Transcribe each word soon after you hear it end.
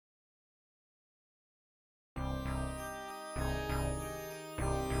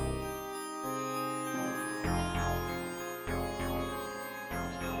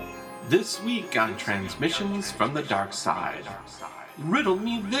This week on Transmissions from the Dark Side. Riddle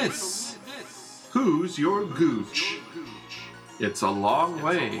me this. Who's your gooch? It's a long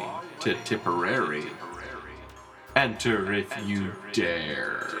way to Tipperary. Enter if you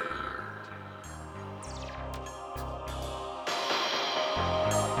dare.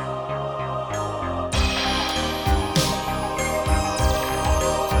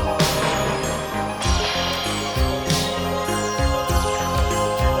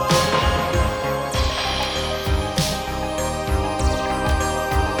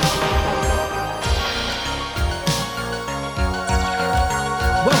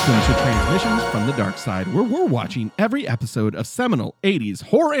 Welcome to Transmissions from the Dark Side, where we're watching every episode of seminal 80s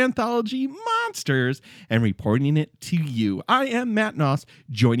horror anthology Monsters and reporting it to you. I am Matt Noss.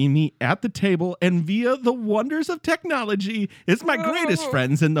 Joining me at the table and via the wonders of technology is my greatest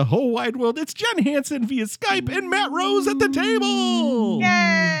friends in the whole wide world. It's Jen Hansen via Skype and Matt Rose at the table.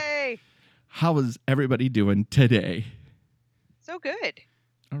 Yay! How is everybody doing today? So good.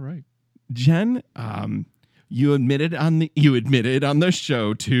 All right. Jen, you admitted on the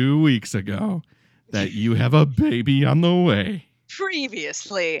show 2 weeks ago that you have a baby on the way.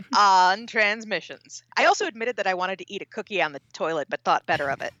 Previously on Transmissions. I also admitted that I wanted to eat a cookie on the toilet, but thought better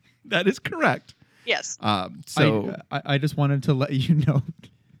of it. That is correct. Yes. I just wanted to let you know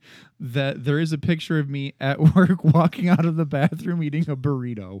that there is a picture of me at work walking out of the bathroom eating a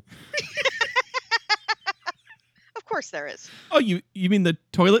burrito. Of course there is. Oh, you mean the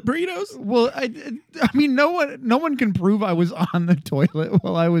toilet burritos? Well, I mean, no one can prove I was on the toilet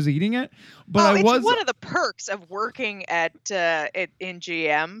while I was eating it, but I was. It's one of the perks of working in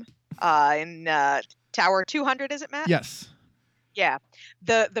GM in Tower 200. Is it, Matt? Yes. Yeah.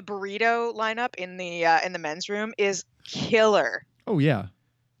 The burrito lineup in the men's room is killer. Oh yeah.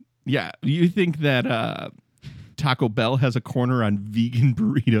 Yeah. You think that Taco Bell has a corner on vegan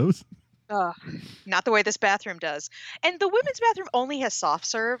burritos? Not the way this bathroom does. And the women's bathroom only has soft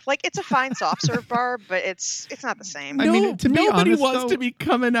serve. Like, it's a fine soft serve bar, but it's not the same. I mean, to be nobody honest, wants though, to be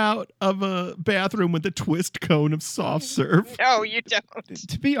coming out of a bathroom with a twist cone of soft serve. No, you don't.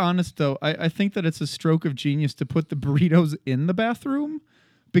 To be honest, though, I think that it's a stroke of genius to put the burritos in the bathroom,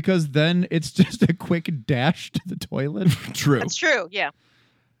 because then it's just a quick dash to the toilet. True. That's true, yeah.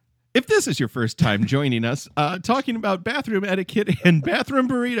 If this is your first time joining us, talking about bathroom etiquette and bathroom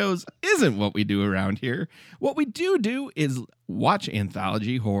burritos isn't what we do around here. What we do is watch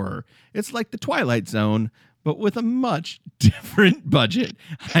anthology horror. It's like the Twilight Zone, but with a much different budget.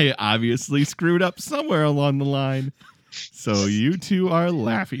 I obviously screwed up somewhere along the line, so you two are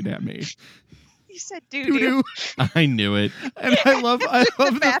laughing at me. You said doo-doo. I knew it. And I love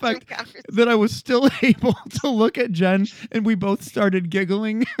the fact that I was still able to look at Jen and we both started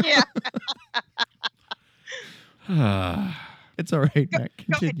giggling. Yeah. It's all right, Matt. Go ahead,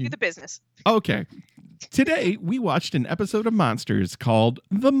 Continue. do the business. Okay. Today, we watched an episode of Monsters called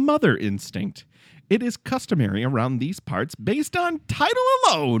The Mother Instinct. It is customary around these parts, based on title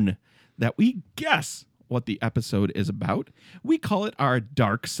alone, that we guess what the episode is about. We call it our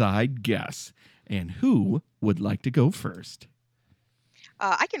Dark Side Guess. And who would like to go first?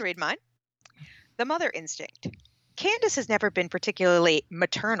 I can read mine. The Mother Instinct. Candace has never been particularly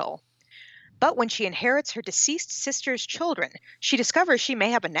maternal, but when she inherits her deceased sister's children, she discovers she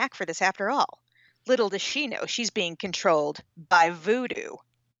may have a knack for this after all. Little does she know she's being controlled by voodoo.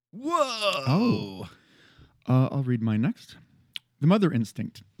 Whoa! I'll read mine next. The Mother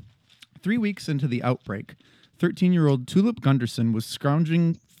Instinct. 3 weeks into the outbreak, 13-year-old Tulip Gunderson was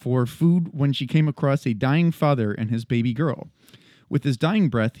scrounging for food when she came across a dying father and his baby girl. With his dying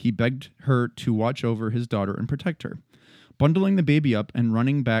breath, he begged her to watch over his daughter and protect her. Bundling the baby up and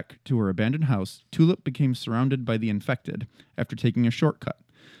running back to her abandoned house, Tulip became surrounded by the infected after taking a shortcut.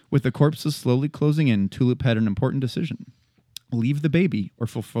 With the corpses slowly closing in, Tulip had an important decision. Leave the baby or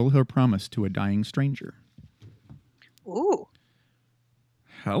fulfill her promise to a dying stranger. Ooh.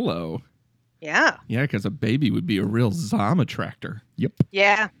 Hello. Yeah. Yeah, because a baby would be a real Zom attractor. Yep.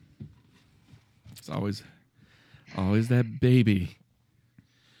 Yeah. It's always that baby.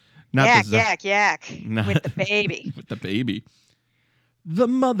 Yak. Not- With the baby. With the baby. The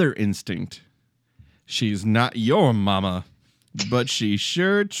Mother Instinct. She's not your mama, but she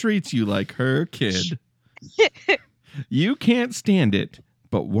sure treats you like her kid. You can't stand it,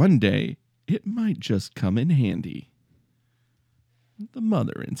 but one day it might just come in handy. The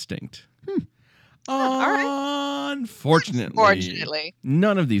Mother Instinct. All right. Unfortunately,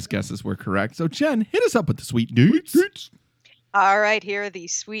 none of these guesses were correct. So, Jen, hit us up with the sweet deets. All right, here are the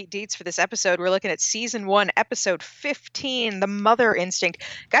sweet deets for this episode. We're looking at Season 1, Episode 15, The Mother Instinct.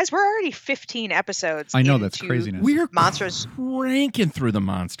 Guys, we're already 15 episodes I know, that's into craziness. We're Monsters. cranking through the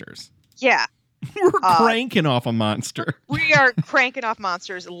monsters. Yeah. We're cranking off a monster. We are cranking off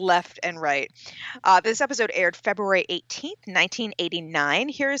monsters left and right. This episode aired February 18th, 1989.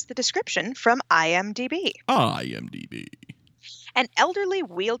 Here's the description from IMDb. IMDb. An elderly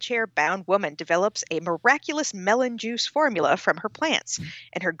wheelchair-bound woman develops a miraculous melon juice formula from her plants,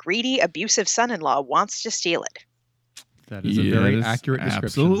 and her greedy, abusive son-in-law wants to steal it. That is a very Yes, accurate description.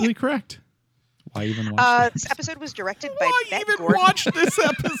 Absolutely correct. Why even watch This episode was directed by Why Bette even Gordon. watch this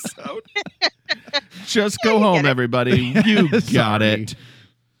episode? Just go you home, get it. everybody. You got Sorry. it.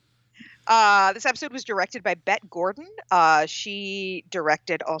 This episode was directed by Bette Gordon. She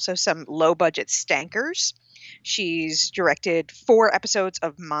directed also some low-budget stankers. She's directed 4 episodes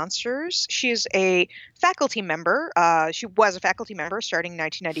of Monsters. She is a faculty member. She was a faculty member starting in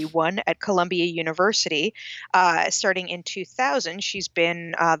 1991 at Columbia University. Starting in 2000, she's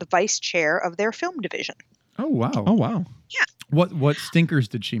been the vice chair of their film division. Oh wow. Oh, wow. What stinkers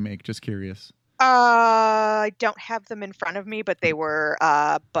did she make? Just curious. I don't have them in front of me, but they were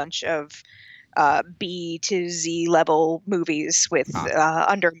a bunch of B to Z level movies with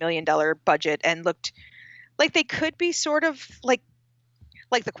under $1 million budget and looked like they could be sort of like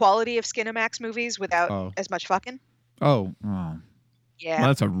the quality of Skinamax movies without as much fucking. Oh, Yeah. Well,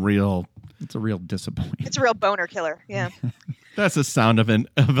 that's a real disappointment. It's a real boner killer. Yeah. That's the sound of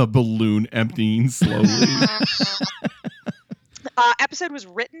a balloon emptying slowly. Episode was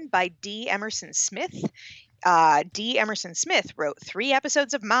written by D. Emerson Smith. D. Emerson Smith wrote 3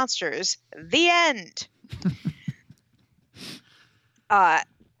 episodes of Monsters. The end.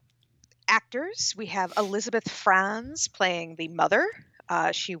 Actors, we have Elizabeth Franz playing the mother.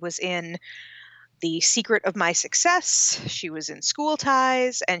 She was in The Secret of My Success. She was in School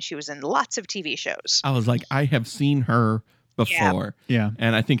Ties, and she was in lots of TV shows. I was like, I have seen her before. Yeah,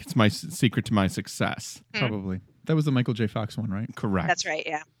 And I think it's my secret to my success. probably. That was the Michael J. Fox one, right? Correct. That's right.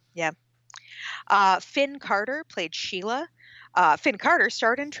 Yeah. Yeah. Finn Carter played Sheila. Finn Carter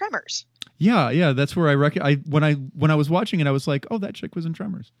starred in Tremors. Yeah. That's where when I was watching it, I was like, oh, that chick was in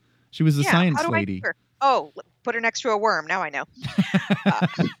Tremors. She was the science how do I lady. know her? Oh, put her next to a worm. Now I know.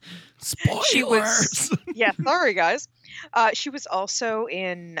 Spoilers. She was. Yeah. Sorry, guys. She was also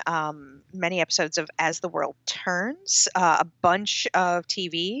in many episodes of As the World Turns, a bunch of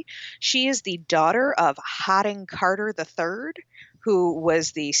TV. She is the daughter of Harding Carter III, who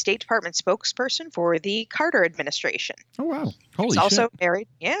was the State Department spokesperson for the Carter administration. Oh, wow. She Holy was shit. also married.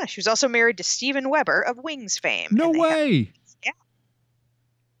 Yeah, she was also married to Steven Weber of Wings fame. No and they had- way.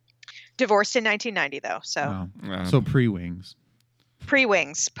 divorced in 1990, though. So So pre-wings.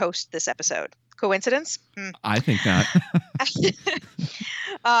 pre-Wings, post this episode. Coincidence? I think not.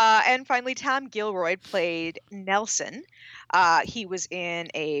 And finally, Tom Gilroy played Nelson. He was in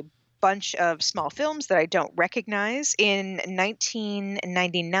a bunch of small films that I don't recognize. In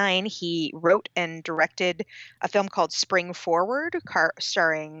 1999, he wrote and directed a film called Spring Forward,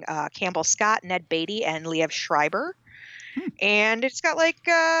 starring Campbell Scott, Ned Beatty, and Liev Schreiber. And it's got like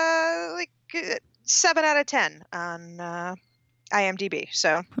 7 out of 10 on IMDb.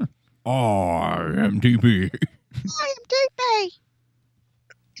 So IMDb. IMDb.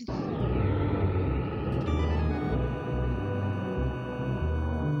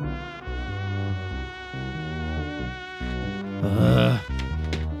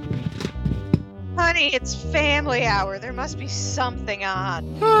 Honey, it's family hour. There must be something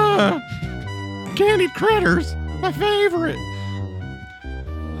on. Candied critters. My favorite.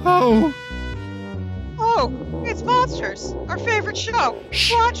 Oh, Oh, it's Monsters, our favorite show.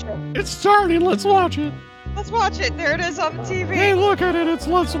 Watch it. it's starting. Let's watch it. Let's watch it. There it is on the TV. Hey, look at it. It's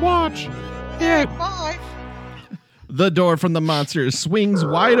Let's Watch. Hey, bye. The door from the monsters swings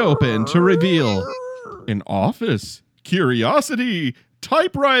wide open to reveal an office, curiosity,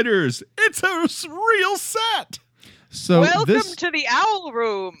 typewriters. It's a real set. So Welcome to the Owl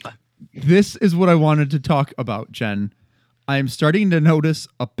Room. this is what I wanted to talk about, Jen. I'm starting to notice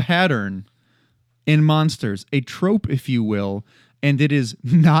a pattern in Monsters, a trope, if you will, and it is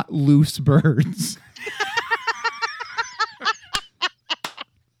not loose birds.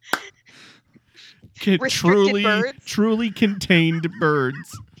 Restricted birds? Truly contained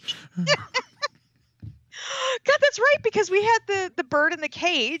birds. God, that's right, because we had the bird in the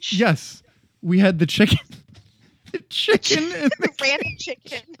cage. Yes, we had the chicken. The chicken in The random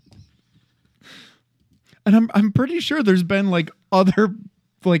chicken. And I'm pretty sure there's been like other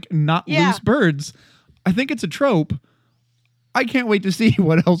like not loose birds. I think it's a trope. I can't wait to see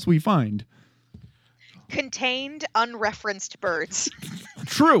what else we find. Contained, unreferenced birds.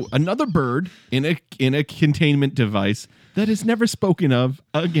 True. Another bird in a containment device that is never spoken of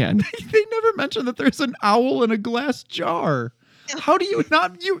again. They never mention that there's an owl in a glass jar. How do you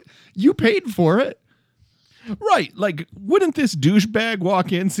not? You paid for it. Right. Like, wouldn't this douchebag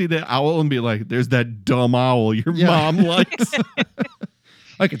walk in, see the owl, and be like, there's that dumb owl your mom likes?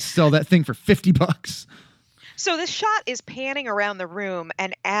 I could sell that thing for $50. So this shot is panning around the room,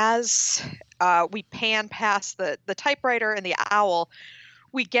 and as we pan past the typewriter and the owl,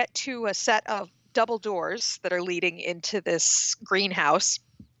 we get to a set of double doors that are leading into this greenhouse.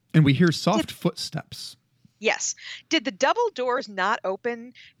 And we hear soft footsteps. Yes. Did the double doors not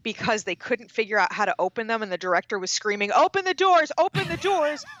open because they couldn't figure out how to open them and the director was screaming, open the doors,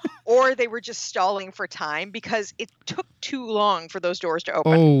 or they were just stalling for time because it took too long for those doors to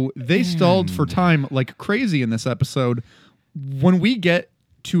open? Oh, they stalled for time like crazy in this episode. When we get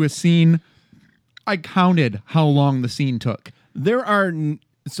to a scene, I counted how long the scene took.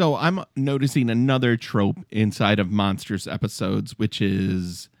 So I'm noticing another trope inside of Monsters episodes, which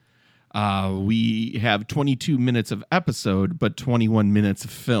is we have 22 minutes of episode, but 21 minutes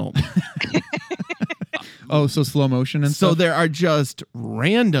of film. Oh, so slow motion and So stuff? there are just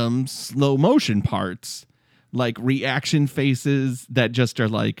random slow motion parts, like reaction faces that just are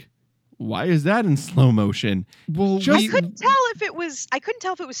like, why is that in slow motion? Well, I couldn't tell if it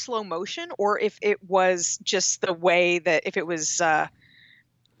was slow motion or if it was just the way that if it was the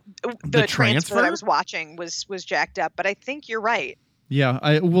transfer that I was watching was jacked up. But I think you're right. Yeah,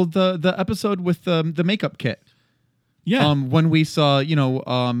 the episode with the makeup kit. Yeah. When we saw,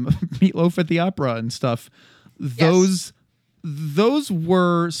 Meatloaf at the opera and stuff, those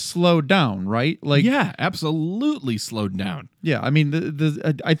were slowed down, right? Like, yeah, absolutely slowed down. yeah. I mean,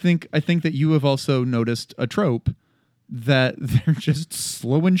 I think that you have also noticed a trope that they're just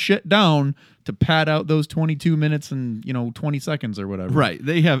slowing shit down to pad out those 22 minutes and 20 seconds or whatever. Right.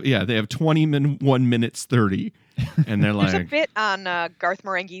 They have 21 minutes 30, and they're There's a like, bit on Garth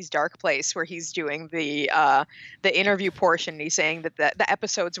Marenghi's Dark Place where he's doing the interview portion. He's saying that the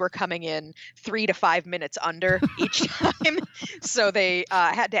episodes were coming in 3 to 5 minutes under each time, so they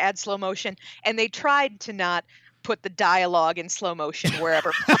had to add slow motion, and they tried to not put the dialogue in slow motion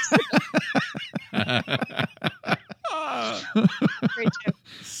wherever possible. Great joke.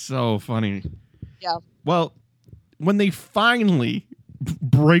 so funny. Yeah. Well, when they finally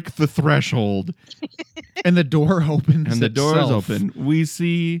break the threshold And the door opens and the door is itself. open, we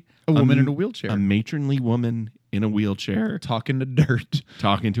see A woman in a wheelchair. a matronly woman in a wheelchair Talking to dirt.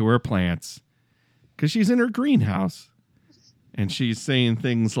 talking to her plants because she's in her greenhouse, and she's saying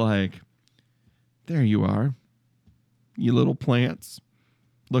things like, there you are, you little plants,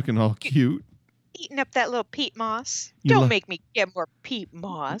 looking all cute. Eating up that little peat moss. You Don't li- make me get more peat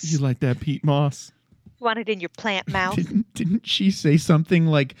moss. You like that peat moss? Want it in your plant mouth? Didn't she say something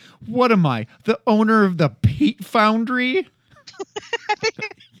like, what am I, the owner of the peat foundry?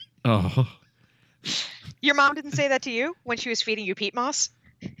 Oh, Your mom didn't say that to you when she was feeding you peat moss?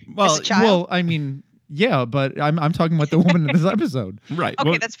 well, As a child? Well, I mean, yeah, but I'm talking about the woman in this episode. right. Okay,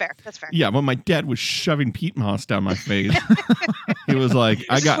 Well, that's fair. That's fair. yeah, when my dad was shoving peat moss down my face, he was like,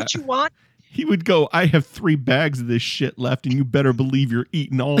 This is what you want? he would go, I have 3 bags of this shit left, and you better believe you're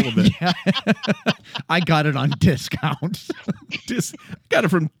eating all of it. I got it on discount. Got it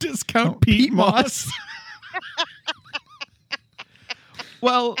from Discount Peat Moss.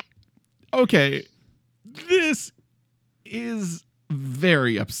 Well, okay. This is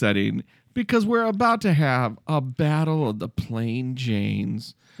very upsetting because we're about to have a battle of the Plain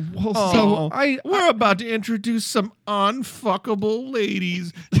Janes. Well, Oh, so we're about to introduce some unfuckable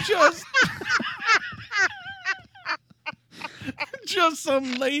ladies. Just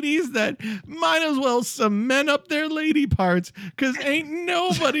some ladies that might as well cement up their lady parts, because ain't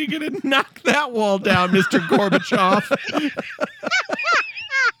nobody gonna knock that wall down, Mr. Gorbachev.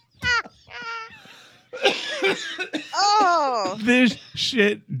 Oh, This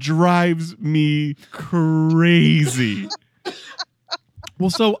shit drives me crazy. Well,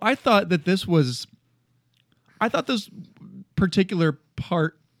 so I thought this particular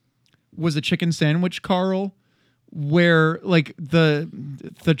part was a chicken sandwich, Carl, where like the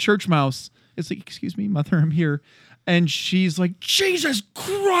church mouse is like, excuse me, mother, I'm here. And she's like, Jesus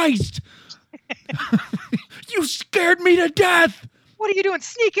Christ, you scared me to death. what are you doing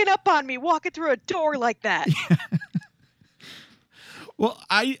sneaking up on me, walking through a door like that? Well,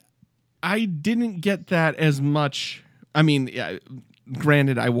 I didn't get that as much. I mean, yeah,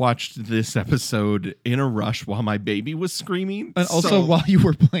 granted, I watched this episode in a rush while my baby was screaming. And also so- while you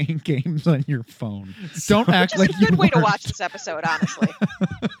were playing games on your phone. Don't act Which is like a good you way to weren't. watch this episode, honestly.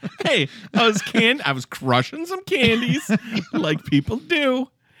 hey, I was crushing some candies like people do.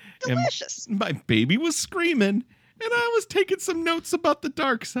 And Delicious. my baby was screaming, and I was taking some notes about the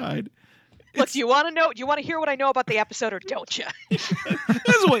dark side. Look, do you want to know? Do you want to hear what I know about the episode, or don't you?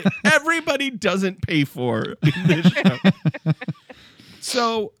 That's what everybody doesn't pay for in this show.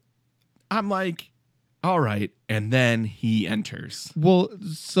 So I'm like, all right. And then he enters. Well,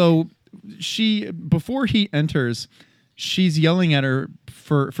 so before he enters, she's yelling at her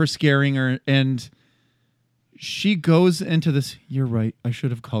for scaring her, and she goes into this. You're right. I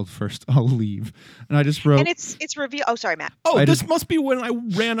should have called first. I'll leave. And I just wrote. And it's revealed. Oh, sorry, Matt. Oh, I this just- must be when I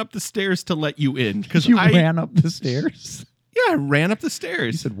ran up the stairs to let you in. Because You I ran up the stairs. Yeah, I ran up the You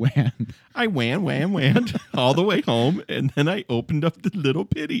stairs. said "wan." I wan all the way home, and then I opened up the little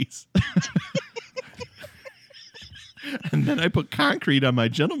pitties. And then I put concrete on my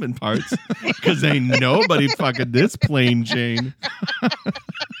gentleman parts because ain't nobody fucking this plain Jane.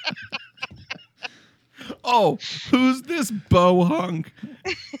 Oh, who's this bow hunk?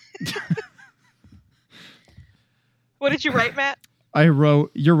 What did you write, Matt? I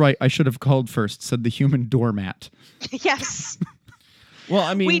wrote, "You're right. I should have called first," said the human doormat. Yes. Well,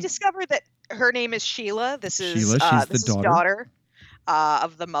 I mean, We discovered that her name is Sheila. This is Sheila, she's the this is daughter.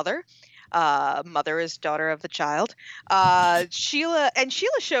 of the mother. Mother is daughter of the child. Sheila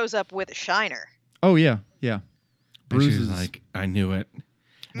shows up with a shiner. Oh yeah, yeah. Bruce Bruises. is like, I knew it.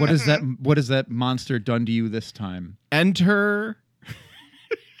 What is that? What has that monster done to you this time? Enter.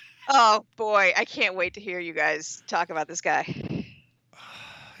 Oh boy, I can't wait to hear you guys talk about this guy.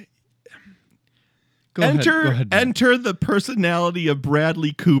 Go enter, ahead, Matt. enter the personality of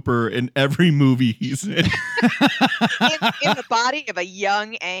Bradley Cooper in every movie he's in. In the body of a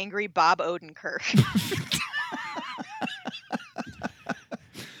young, angry Bob Odenkirk.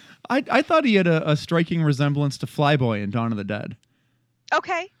 I thought he had a striking resemblance to Flyboy in Dawn of the Dead.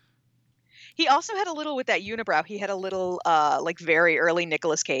 Okay. He also had a little with that unibrow. He had a little, like very early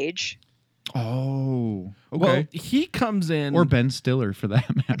Nicolas Cage. Oh, okay. Well, he comes in, Or Ben Stiller, for that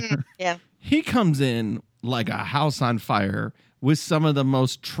matter. Yeah. he comes in like a house on fire with some of the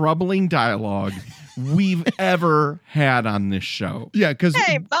most troubling dialogue we've ever had on this show. Yeah, because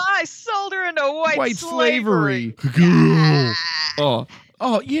Hey, I sold her into white slavery.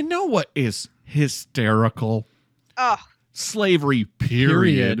 Oh, you know what is hysterical? Oh, Slavery,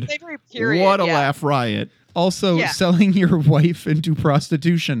 period. slavery period. What a yeah. laugh riot. Also, Yeah. selling your wife into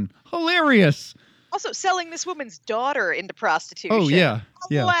prostitution. Hilarious. Also, selling this woman's daughter into prostitution. Oh, yeah.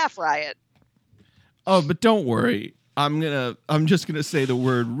 A Yeah. laugh riot. Oh, but don't worry. I'm just gonna say the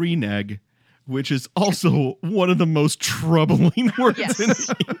word renege, which is also one of the most troubling words Yes. in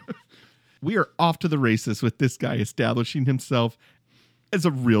it. We are off to the races with this guy establishing himself as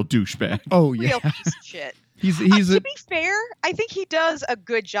a real douchebag. Oh, yeah. Real piece of shit. He's To a. be fair, I think he does a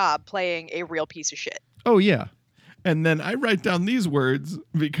good job playing a real piece of shit. Oh, yeah. And then I write down these words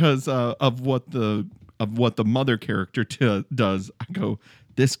because of what the mother character does. I go,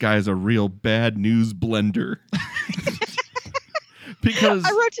 this guy's a real bad news blender. Because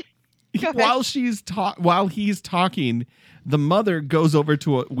I wrote. Go ahead. while he's talking, the mother goes over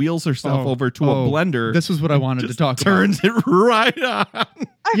to wheels herself over to a blender. This is what I wanted to just talk turns it right on. I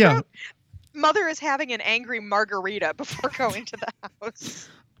Yeah. wrote, Mother is having an angry margarita before going to the house.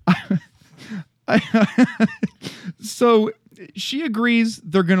 about. So she agrees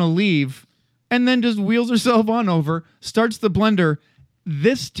they're going to leave and then just wheels herself on over, starts the blender.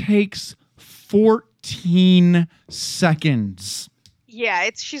 This takes 14 seconds. Yeah,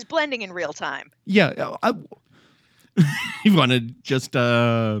 she's blending in real time. Yeah. You want to just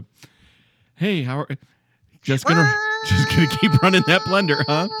hey, how are just gonna keep running that blender,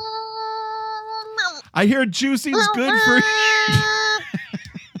 huh? I hear juicy's good for.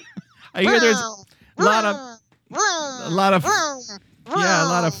 I hear there's a lot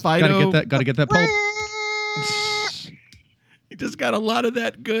of Fido. Gotta get that pulp. He just got a lot of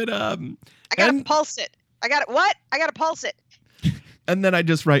that good. I gotta and, pulse it. I gotta pulse it. and then I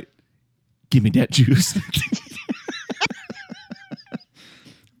just write, "Give me that juice."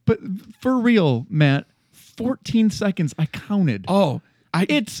 But for real, Matt, 14 seconds. I counted. Oh,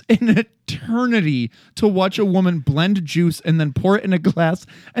 It's an eternity to watch a woman blend juice and then pour it in a glass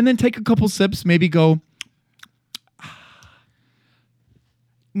and then take a couple sips, maybe go.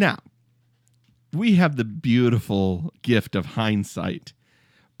 Now, we have the beautiful gift of hindsight.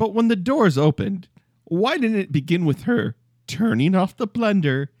 But when the doors opened, why didn't it begin with her turning off the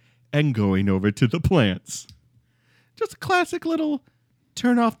blender and going over to the plants? Just a classic little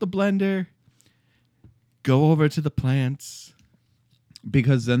turn off the blender, go over to the plants.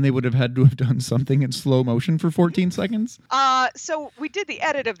 Because then they would have had to have done something in slow motion for 14 seconds. So we did the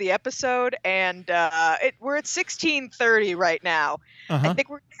edit of the episode, and we're at 16:30 right now. I think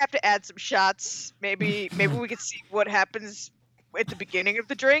we're gonna have to add some shots. Maybe we could see what happens at the beginning of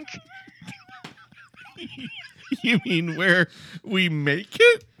the drink. You mean where we make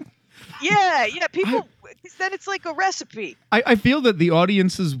it? Yeah, people. Then it's like a recipe. I feel that the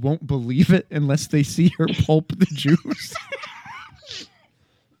audiences won't believe it unless they see her pulp the juice.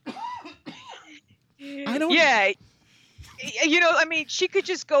 I don't. Yeah, I mean, she could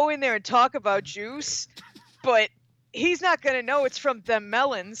just go in there and talk about juice, but he's not going to know it's from them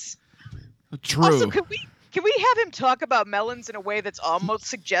melons. True. Also, can we have him talk about melons in a way that's almost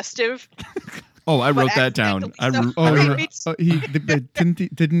suggestive? Oh, I but wrote that down. accidentally so-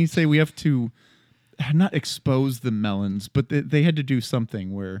 Didn't he say we have to not expose the melons, but they had to do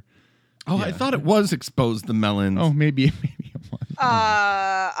something where. Oh, Yeah. I thought it was expose the melons. Oh, maybe it was.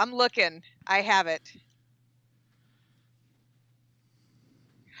 I'm looking. I have it.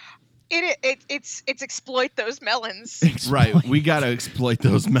 It's exploit those melons. Right. We got to exploit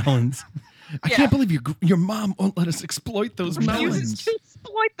those melons. I Yeah. can't believe your mom won't let us exploit those melons. Refuses to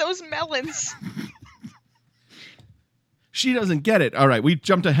exploit those melons. She doesn't get it. All right, we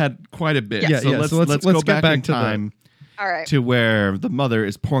jumped ahead quite a bit. Yeah, so yeah, let's so let's go get back back in to the- time All right. to where the mother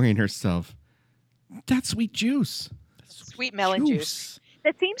is pouring herself that sweet juice. Sweet melon juice.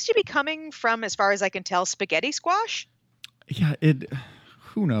 That seems to be coming from, as far as I can tell, spaghetti squash. Yeah,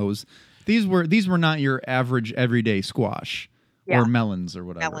 who knows? These were not your average everyday squash Yeah. or melons or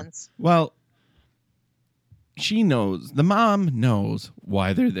whatever. Melons. Well, she knows. The mom knows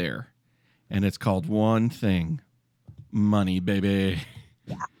why they're there, and it's called one thing: money, baby.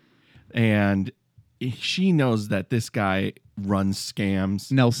 Yeah. And she knows that this guy runs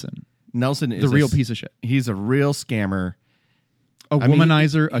scams. Nelson, Nelson is the real piece of shit. He's a real scammer. A I mean,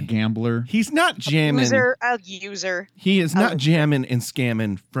 womanizer, a gambler. He's not jamming. A user. He is not Oh. jamming and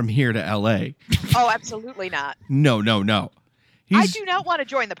scamming from here to L.A. Oh, absolutely not. No. I do not want to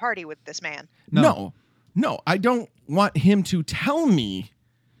join the party with this man. No. I don't want him to tell me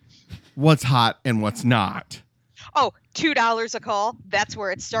what's hot and what's not. Oh, $2 a call. That's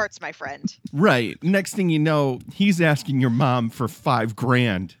where it starts, my friend. Right. Next thing you know, he's asking your mom for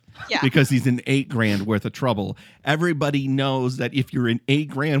 $5,000 Yeah. because he's in $8,000 worth of trouble. Everybody knows that if you're in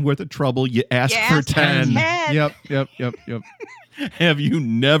 $8,000 worth of trouble, you ask You for ask for 10. 10. Yep. Have you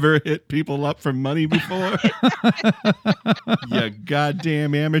never hit people up for money before? You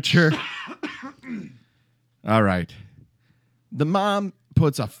goddamn amateur. All right. The mom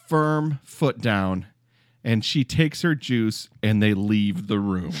puts a firm foot down and she takes her juice and they leave the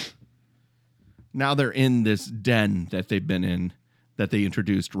room. Now they're in this den that they've been in that they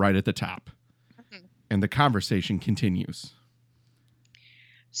introduced right at the top. Mm-hmm. And the conversation continues.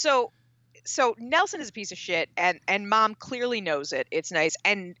 So Nelson is a piece of shit, and mom clearly knows it. It's nice.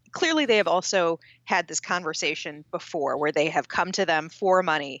 And clearly they have also had this conversation before where they have come to them for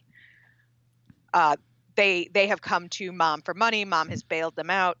money. They have come to mom for money. Mom has bailed them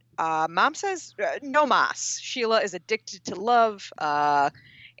out. Mom says, no mas. Sheila is addicted to love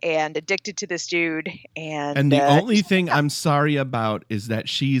and addicted to this dude. And the only thing I'm sorry about is that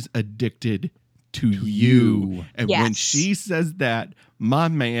she's addicted to you. And when Yes. she says that, my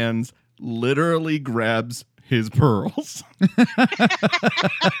man's literally grabs his pearls.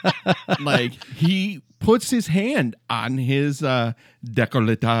 Like he puts his hand on his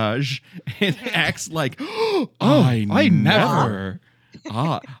décolletage and acts like, I never.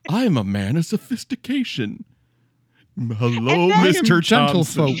 I'm a man of sophistication. Hello, And then- Mr.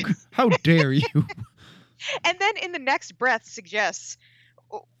 Johnson. Gentlefolk, how dare you? And then in the next breath suggests,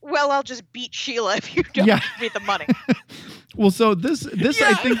 well, I'll just beat Sheila if you don't Yeah. give me the money. Well, so this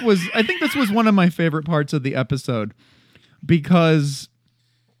I think this was one of my favorite parts of the episode because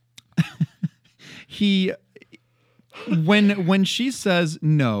he when she says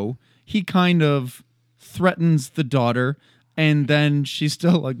no, he kind of threatens the daughter and then she's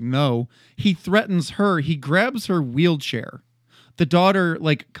still like no. He threatens her. He grabs her wheelchair. The daughter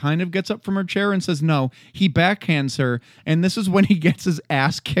like kind of gets up from her chair and says no. He backhands her, and this is when he gets his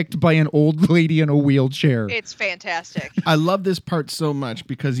ass kicked by an old lady in a wheelchair. It's fantastic. I love this part so much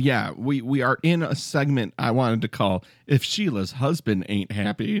because, yeah, we are in a segment I wanted to call If Sheila's Husband Ain't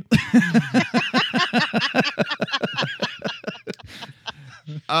Happy.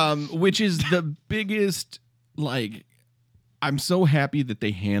 Which is the biggest, like, I'm so happy that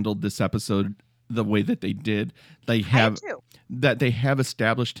they handled this episode the way that they did. They have too. that they have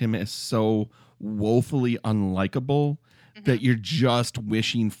established him as so woefully unlikable that you're just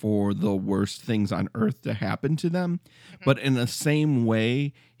wishing for the worst things on earth to happen to them. But in the same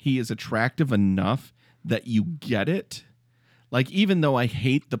way, he is attractive enough that you get it. Like, even though I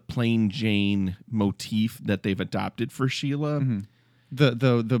hate the plain Jane motif that they've adopted for Sheila,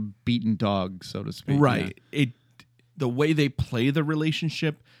 The beaten dog, so to speak. right? The way they play the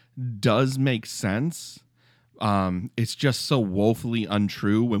relationship does make sense. It's just so woefully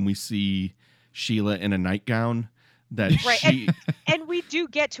untrue when we see Sheila in a nightgown that Right. she And we do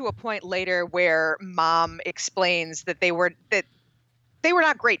get to a point later where Mom explains that they were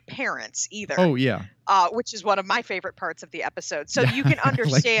not great parents either. Oh yeah, Which is one of my favorite parts of the episode. So you can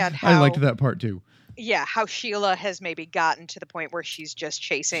understand I how liked that part too. Yeah, how Sheila has maybe gotten to the point where she's just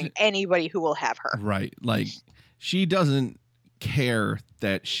chasing anybody who will have her. right, like she doesn't care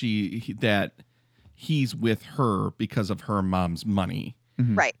that he's with her because of her mom's money.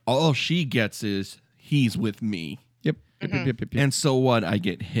 Right. All she gets is he's with me. Yep. Mhm. Yep. And so what? I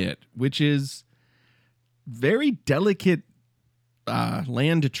get hit, which is very delicate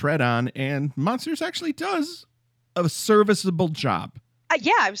land to tread on, and Monsters actually does a serviceable job.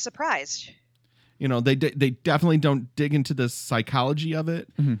 Yeah, I was surprised. You know, they definitely don't dig into the psychology of it.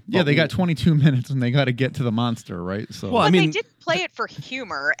 Mhm. Yeah, they got 22 minutes and they got to get to the monster, right? So Well, I But mean- they did play it for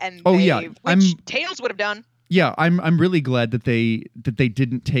humor, and Oh, they, yeah, which Tails would have done. yeah, I'm really glad that they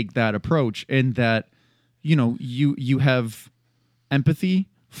didn't take that approach, and that you have empathy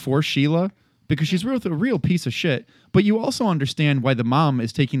for Sheila because she's a real piece of shit, but you also understand why the mom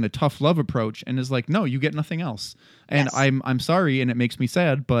is taking the tough love approach and is like, no, you get nothing else, and Yes. I'm sorry, and it makes me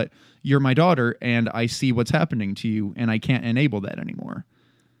sad, but you're my daughter, and I see what's happening to you, and I can't enable that anymore.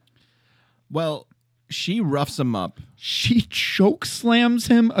 Well, she roughs him up. She choke slams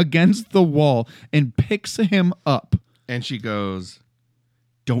him against the wall and picks him up. And she goes,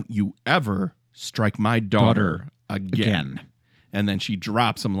 "Don't you ever strike my daughter again." And then she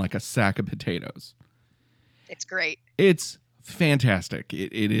drops him like a sack of potatoes. It's great. It's fantastic.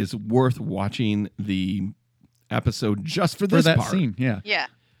 It is worth watching the episode just for For this that part. scene, yeah. Yeah.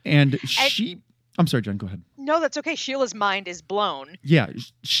 And I'm sorry, Jen, go ahead. No, that's okay. Sheila's mind is blown. Yeah,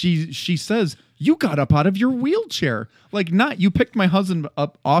 she says, you got up out of your wheelchair. Like, not you picked my husband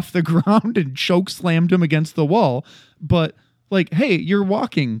up off the ground and choke slammed him against the wall, but like, hey, you're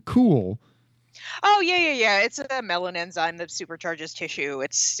walking, cool. Oh, yeah. It's a melon enzyme that supercharges tissue.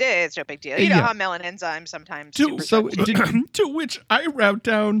 It's no big deal. You know Yeah. how melon enzymes sometimes To, supercharge. to which I write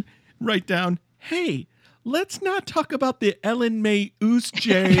down, hey, let's not talk about the Ellen May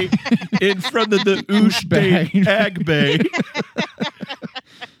Oostjay in front of the Oosh Bay Bag. Ag Bay.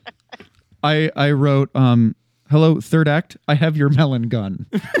 I wrote, hello, third act, I have your melon gun.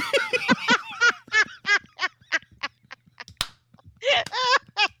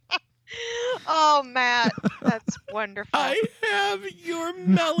 Oh, Matt, that's wonderful. I have your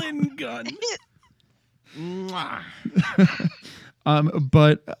melon gun. Mwah.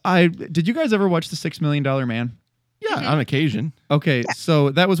 But did you guys ever watch The $6 Million Man? Yeah, on occasion. Okay,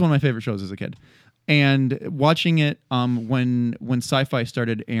 so that was one of my favorite shows as a kid, and watching it when Sci-Fi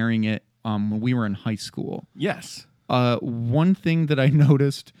started airing it when we were in high school. Yes. One thing that I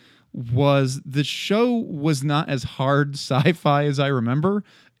noticed was the show was not as hard sci-fi as I remember.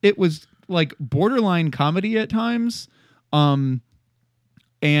 It was like borderline comedy at times, and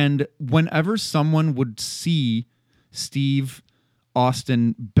whenever someone would see Steve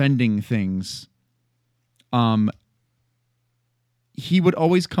Austin bending things, he would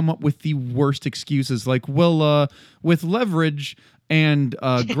always come up with the worst excuses, like, well, with leverage and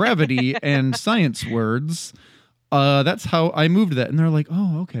gravity and science words, that's how I moved that. And they're like,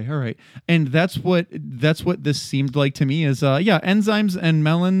 oh, okay, all right. And that's what this seemed like to me is, enzymes and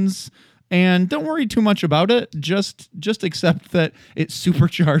melons. And don't worry too much about it. Just accept that it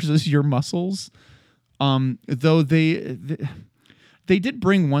supercharges your muscles. Though they did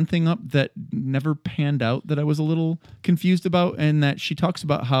bring one thing up that never panned out that I was a little confused about, and that she talks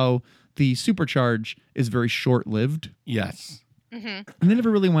about how the supercharge is very short-lived, Yes. Mhm. and they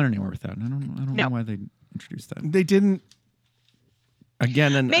never really went anywhere with that. And I don't No. know why they introduced that. They didn't.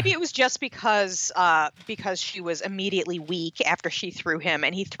 Again, and Maybe it was just because she was immediately weak after she threw him,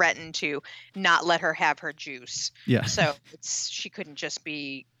 and he threatened to not let her have her juice. Yeah. So she couldn't just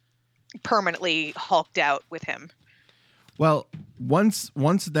be permanently hulked out with him. well, once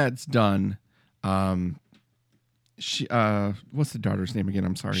that's done, she what's the daughter's name again?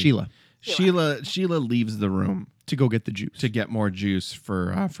 I'm sorry. Sheila, Sheila leaves the room to go get the juice. to get more juice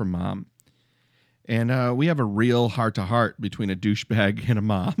for mom. And we have a real heart-to-heart between a douchebag and a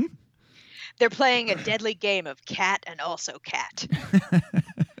mom. They're playing a deadly game of cat and also cat.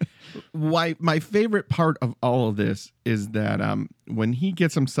 Why my favorite part of all of this is that when he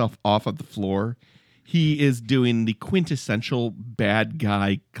gets himself off of the floor, he is doing the quintessential bad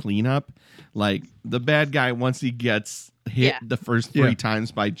guy cleanup. Like the bad guy once he gets hit Yeah. the first 3 Yeah.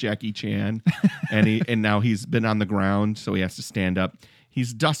 times by Jackie Chan, and now he's been on the ground, so he has to stand up.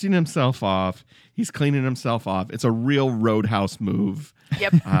 He's dusting himself off. He's cleaning himself off. It's a real Roadhouse move.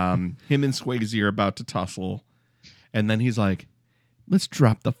 Yep. Him and Swayze are about to tussle. And then he's like, let's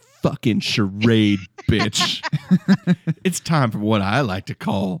drop the fucking charade, bitch. It's time for what I like to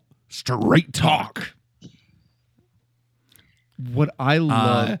call straight talk. What I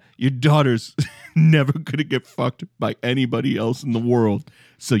love, Your daughter's never going to get fucked by anybody else in the world,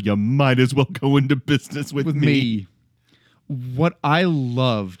 so you might as well go into business with me. What I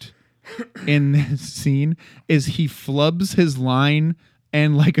loved in this scene is he flubs his line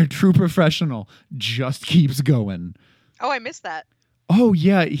and, like a true professional, just keeps going. Oh, I missed that. Oh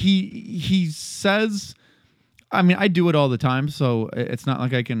yeah, he says, I mean, I do it all the time, so it's not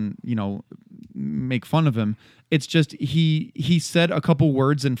like I can, make fun of him. It's just he said a couple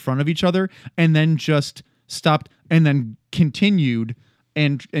words in front of each other and then just stopped and then continued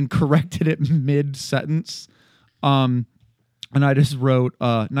and corrected it mid sentence. And I just wrote,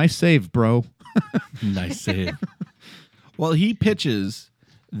 nice save, bro. Nice save. Well, he pitches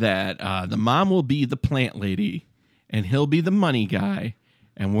that the mom will be the plant lady and he'll be the money guy,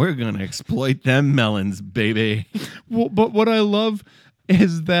 and we're going to exploit them melons, baby. Well, but what I love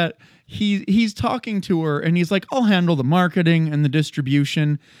is that he's talking to her and he's like, I'll handle the marketing and the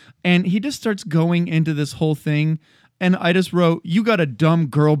distribution. And he just starts going into this whole thing. And I just wrote, you got a dumb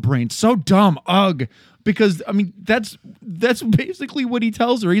girl brain. So dumb. Ugh. Because, I mean, that's basically what he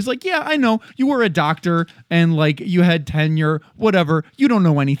tells her. He's like, yeah, I know. You were a doctor and, like, you had tenure, whatever. You don't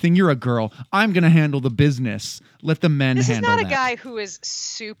know anything. You're a girl. I'm going to handle the business. Let the men handle that. This is not a guy who is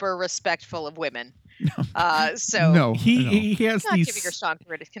super respectful of women. So No. He has not these. giving her strong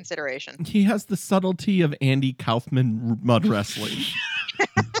consideration. He has the subtlety of Andy Kaufman mud wrestling.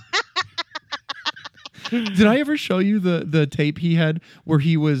 Did I ever show you the tape he had where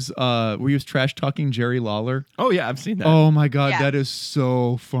he was trash talking Jerry Lawler? Oh yeah, I've seen that. Oh my God, Yeah. that is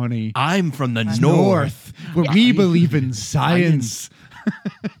so funny. I'm from the North, where we believe in science.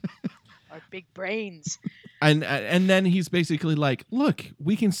 Our big brains. And then he's basically like, look,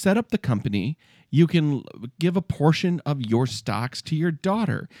 we can set up the company. You can give a portion of your stocks to your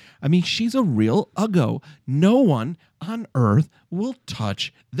daughter. I mean, she's a real uggo. No one on earth will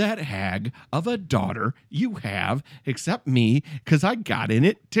touch that hag of a daughter you have except me, because I got in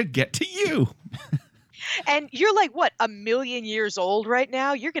it to get to you. And you're like, what, 1,000,000 years old right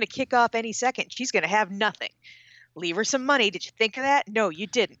now? You're going to kick off any second. She's going to have nothing. Leave her some money. Did you think of that? No, you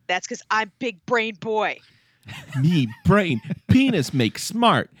didn't. That's because I'm big brain boy. Me, brain, penis make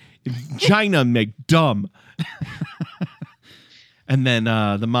smart, vagina make dumb. And then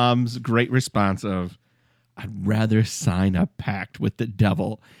the mom's great response of, I'd rather sign a pact with the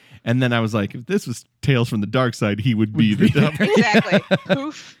devil. And then I was like, if this was Tales from the Dark Side, he would be the devil. Exactly.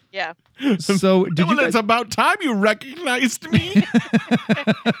 Poof. Yeah. So did you Well, it's guys, about time you recognized me.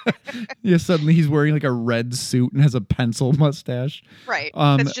 yeah, suddenly he's wearing like a red suit and has a pencil mustache. Right.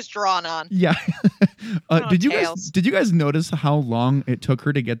 Um, That's just drawn on. Yeah. Oh, did you Tails. guys notice how long it took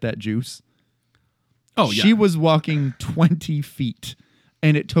her to get that juice? Oh, yeah. She was walking 20 feet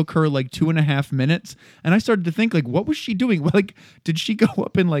and it took her like 2.5 minutes. And I started to think, like, what was she doing? Like, did she go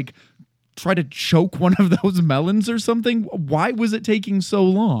up and like try to choke one of those melons or something? Why was it taking so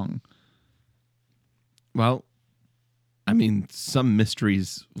long? Well, I mean, some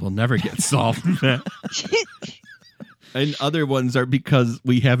mysteries will never get solved. And other ones are because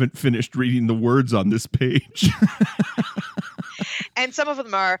we haven't finished reading the words on this page. And some of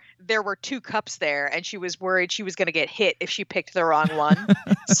them are, there were 2 cups there, and she was worried she was going to get hit if she picked the wrong one.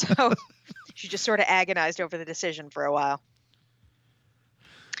 So she just sort of agonized over the decision for a while.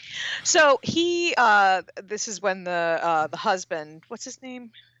 So this is when the husband, what's his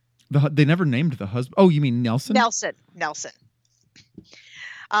name? They never named the husband. Oh, you mean Nelson? Nelson.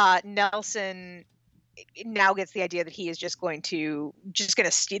 Nelson now gets the idea that he is they're just going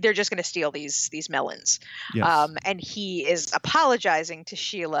to steal these melons. Yes. And he is apologizing to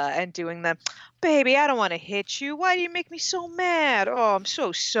Sheila and doing the, baby, I don't want to hit you. Why do you make me so mad? Oh, I'm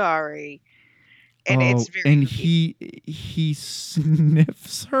so sorry. And it's very and cute. he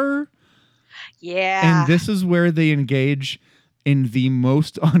sniffs her. Yeah. And this is where they engage in the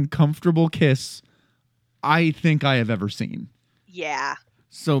most uncomfortable kiss I think I have ever seen. Yeah.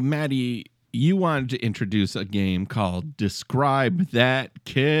 So, Maddie, you wanted to introduce a game called Describe That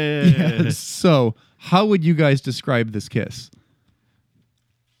Kiss. Yes. So, how would you guys describe this kiss?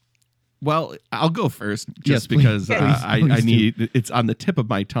 Well, I'll go first just Yes, please. because Please I do. need it's on the tip of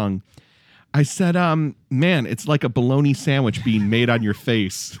my tongue. I said, man, it's like a bologna sandwich being made on your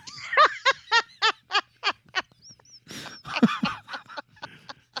face.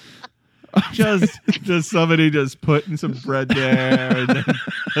 just somebody just putting some bread there, and then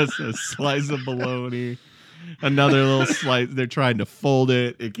just a slice of bologna. Another little slice. They're trying to fold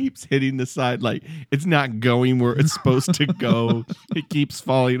it. It keeps hitting the side. Like, it's not going where it's supposed to go. It keeps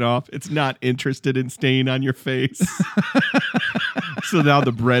falling off. It's not interested in staying on your face. So now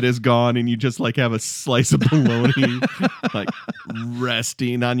the bread is gone, and you just like have a slice of bologna like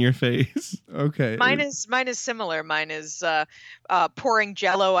resting on your face. Okay. Mine is similar. Mine is pouring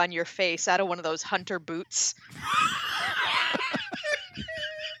Jello on your face out of one of those hunter boots.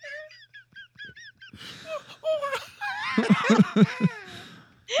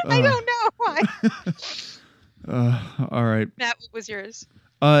 I don't know why. All right. Matt, what was yours?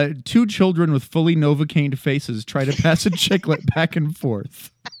 Two children with fully Novocaine faces try to pass a chiclet back and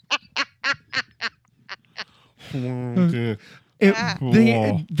forth.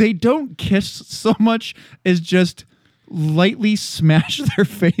 They don't kiss so much as just lightly smash their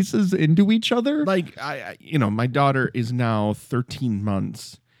faces into each other. Like, my daughter is now 13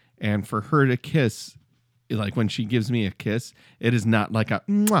 months, and for her to kiss, like when she gives me a kiss, it is not like a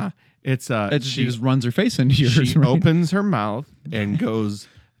mwah. It's she just runs her face into yours. She opens her mouth and goes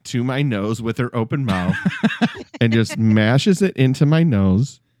to my nose with her open mouth and just mashes it into my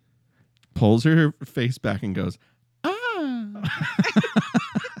nose, pulls her face back and goes, ah.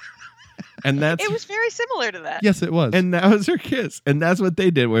 And it was very similar to that. Yes, it was. And that was her kiss. And that's what they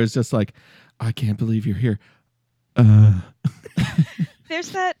did, where it's just like, I can't believe you're here.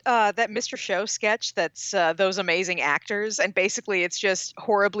 There's that Mr. Show sketch that's those amazing actors, and basically it's just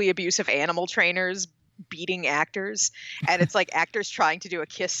horribly abusive animal trainers beating actors, and it's like actors trying to do a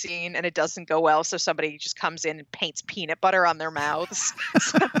kiss scene and it doesn't go well, so somebody just comes in and paints peanut butter on their mouths.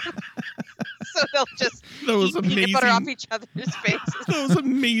 So they'll just eat peanut butter off each other's faces. Those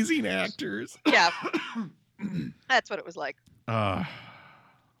amazing actors. Yeah. That's what it was like.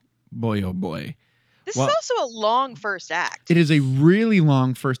 Boy, oh boy. This is also a long first act. It is a really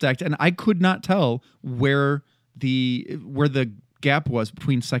long first act, and I could not tell where the gap was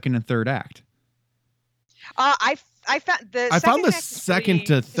between second and third act. I found the second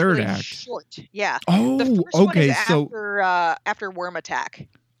to third act short. Yeah. Oh, the first okay. One is after Worm Attack.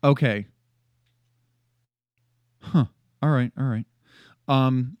 Okay. Huh. All right.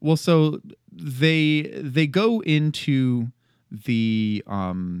 Well, so they go into the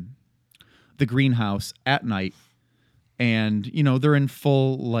greenhouse at night, and they're in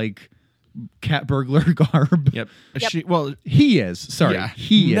full like cat burglar garb. Yep. He is. Sorry. Yeah.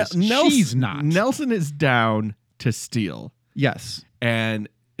 He is. She's not. Nelson is down to steal. Yes. And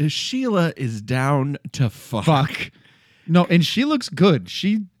Sheila is down to fuck. No, and she looks good.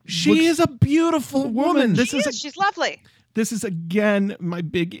 She is a beautiful woman. She's lovely. This is again my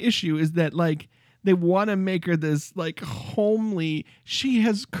big issue, is that like they want to make her this like homely. She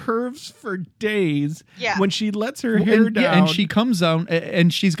has curves for days. Yeah. When she lets her hair down, and she comes out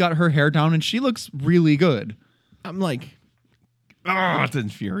and she's got her hair down and she looks really good. I'm like, it's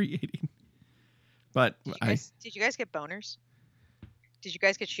infuriating. But did you guys get boners? Did you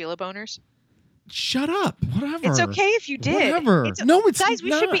guys get Sheila boners? Shut up. Whatever. It's okay if you did. Whatever. Guys,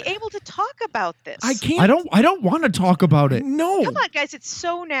 we should be able to talk about this. I can't. I don't want to talk about it. No. Come on, guys. It's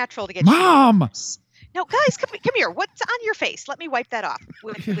so natural to get Mom. Sheila boners. No, guys, come here. What's on your face? Let me wipe that off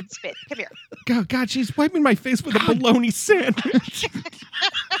with spit. Come here. God, she's wiping my face with a bologna sandwich.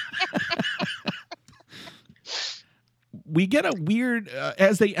 We get a weird,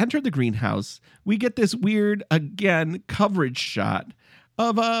 as they enter the greenhouse, we get this weird, again, coverage shot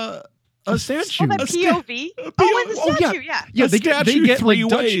of a statue. Oh, that POV? And the statue, yeah. Yeah, they get three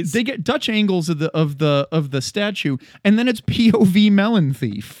like ways. They get Dutch angles of the statue, and then it's POV melon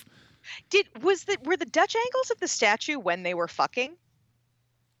thief. Were the Dutch angles of the statue when they were fucking?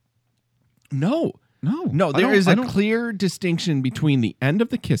 No. There is a clear distinction between the end of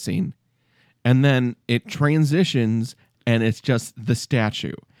the kissing, and then it transitions, and it's just the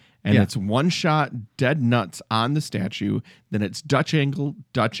statue. And it's one shot, dead nuts on the statue. Then it's Dutch angle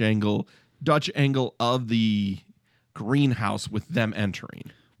of the greenhouse with them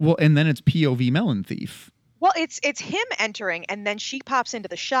entering. Well, and then it's POV melon thief. Well, it's him entering, and then she pops into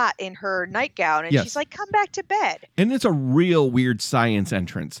the shot in her nightgown, and she's like, "Come back to bed." And it's a real weird science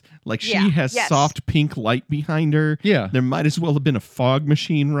entrance. Like she has yes. soft pink light behind her. Yeah, there might as well have been a fog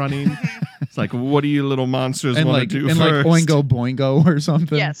machine running. It's like, what do you little monsters want to do first? And like Oingo Boingo or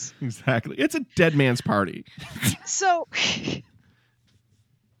something. Yes, exactly. It's a dead man's party. So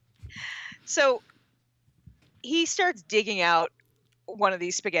he starts digging out one of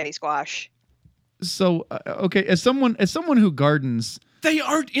these spaghetti squash. So okay, as someone who gardens, They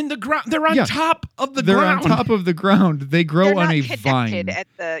aren't in the ground. They're on Yeah. top of the They're ground. on top of the ground. They grow They're on not a connected vine. at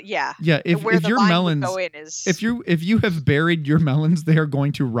the Yeah, where if the your vine melons, would go in is if you have buried your melons, they are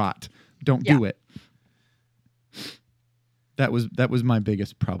going to rot. Don't do it. That was my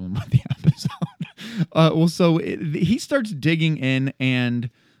biggest problem with the episode. He starts digging in, and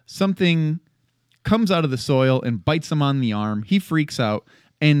something comes out of the soil and bites him on the arm. He freaks out,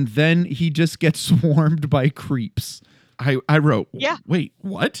 and then he just gets swarmed by creeps. I wrote, Yeah. wait,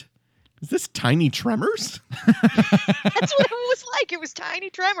 what? Is this Tiny Tremors? That's what it was like. It was tiny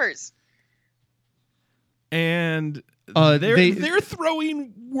tremors. And They- they're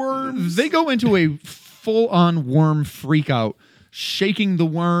throwing worms. They go into a full-on worm freakout, shaking the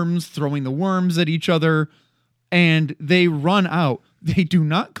worms, throwing the worms at each other, and they run out. They do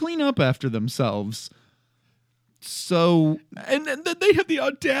not clean up after themselves. So And then they have the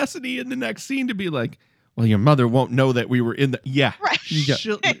audacity in the next scene to be like, well, your mother won't know that we were in the... Yeah. Right.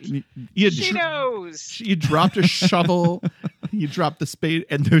 She knows. You dropped a shovel, you dropped the spade,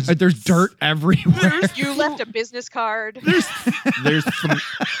 and there's dirt everywhere. You left a business card.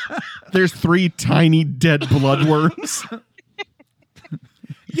 there's 3 tiny dead bloodworms.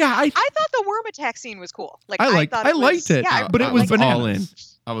 Yeah, I thought the worm attack scene was cool. Like I thought liked it, Yeah, but it was liked all in.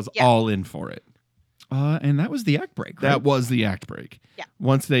 bananas. I was Yeah. all in for it. And that was the act break, right? That was the act break. Yeah.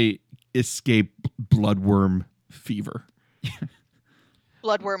 Once they escape bloodworm fever.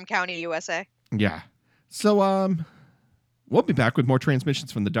 Bloodworm County, USA. Yeah. So we'll be back with more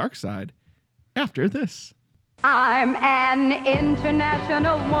transmissions from the dark side after this. I'm an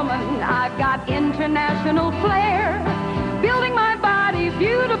international woman. I've got international flair. Building my body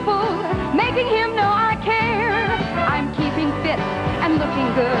beautiful, making him know I care. I'm keeping fit and looking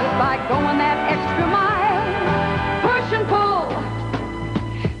good by going that extra mile. Push and pull,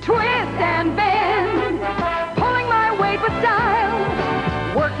 twist and bend, pulling my weight with style.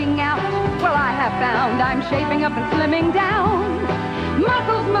 Working out, well, I have found I'm shaping up and slimming down.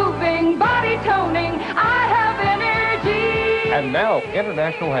 Muscles moving, body toning, I have energy. And now,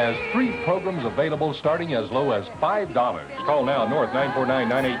 International has 3 programs available starting as low as $5. Call now, North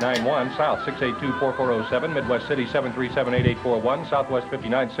 949-9891, South 682-4407, Midwest City 737-8841, Southwest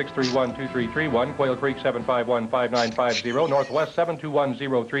 59-631-2331, Quail Creek 751-5950, Northwest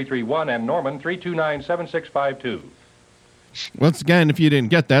 721-0331, and Norman 329-7652. Once again, if you didn't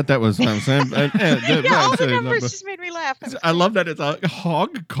get that, that was what I'm saying. Yeah, all the numbers just made me laugh. I love that it's a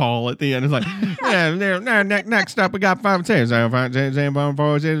hog call at the end. It's like, next up we got 5 6 5 6 7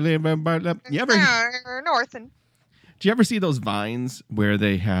 4 6 You ever North and do you ever see those vines where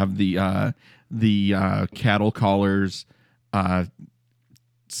they have the cattle callers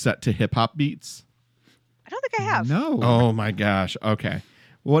set to hip hop beats? I don't think I have. No. Oh my gosh. Okay.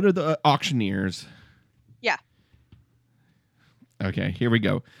 What are the auctioneers? Yeah. Okay, here we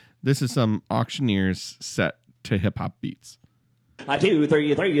go. This is some auctioneers set to hip hop beats. 2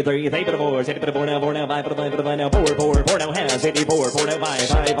 3 3 3 3 4 6 4 now 4 now 5 5 now 4 4 now has 84 4 now 5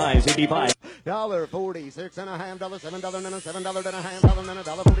 5 5 65 $46 and a half, $7 and a $7 and a half, $1 and a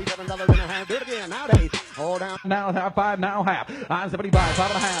 $47 and a half. Do it again nowadays. All down. Now half, 5 now half. I'm 75,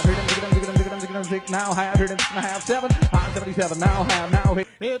 5 and a half. 6 now half. 6 and a half, 7. I'm 77 now half. Now hit.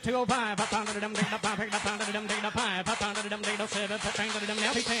 205. I found them data 5. I found them data 5. I found them data 7. I found them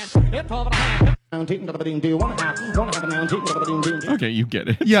now 10. Hit 12 and a half. Okay, you get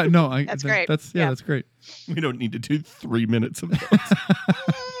it. Yeah, no, That's great. That's Yeah. that's great. We don't need to do 3 minutes of those.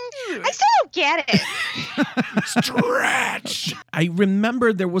 I still don't get it. Stretch. I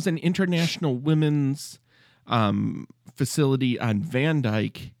remember there was an international women's facility on Van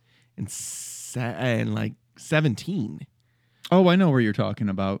Dyke in like 17. Oh, I know where you're talking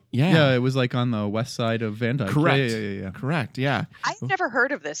about. Yeah. Yeah, it was like on the west side of Van Dyke. Correct. Yeah. Correct. Yeah. I've never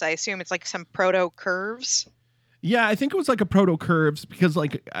heard of this. I assume it's like some proto curves. Yeah, I think it was like a proto curves because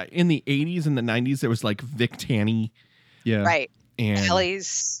like in the 80s and the 90s there was like Vic Tanny Yeah. Right. and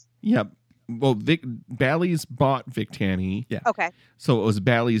Ellie's. Yeah. Well, Bally's bought Vic Tanny. Yeah. Okay. So it was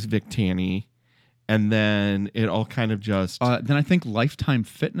Bally's Vic Tanny. And then it all kind of just Then I think Lifetime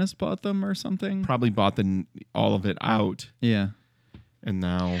Fitness bought them or something. probably bought all of it out. Yeah. And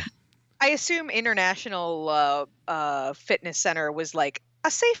now I assume International Fitness Center was like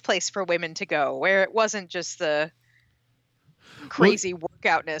a safe place for women to go, where it wasn't just the crazy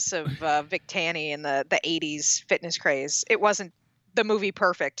workoutness of Vic Tanny and the 80s fitness craze. It wasn't the movie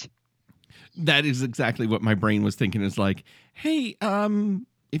Perfect. that is exactly what my brain was thinking is like, hey,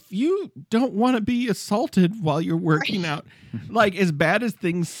 if you don't want to be assaulted while you're working out, like as bad as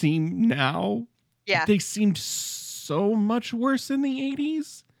things seem now, Yeah. they seemed so much worse in the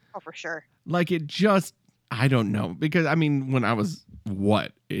 80s. Oh, for sure. Like it just, I don't know, because I mean, when I was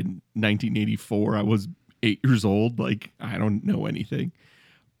in 1984, I was 8 years old. Like, I don't know anything,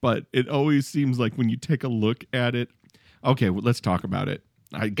 but it always seems like when you take a look at it. Okay, well, let's talk about it.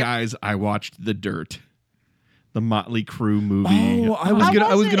 Guys, I watched The Dirt, the Motley Crue movie. Oh, I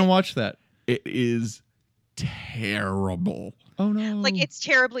was gonna watch that. It is terrible. Oh no! Like, it's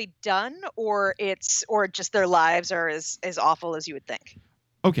terribly done, or just their lives are as awful as you would think.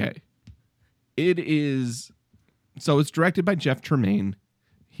 Okay. It is. So it's directed by Jeff Tremaine.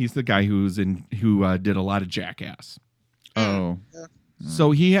 He's the guy who did a lot of Jackass. Oh.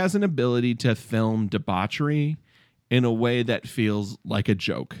 So he has an ability to film debauchery in a way that feels like a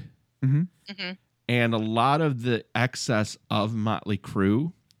joke. Mm-hmm. Mm-hmm. And a lot of the excess of Motley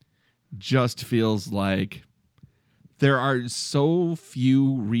Crue just feels like there are so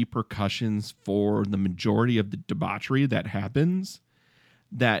few repercussions for the majority of the debauchery that happens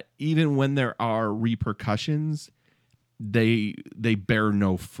that even when there are repercussions, they bear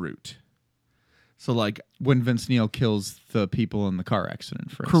no fruit. So, like, when Vince Neil kills the people in the car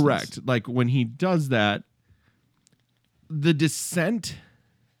accident, for instance. Correct. Like, when he does that, the descent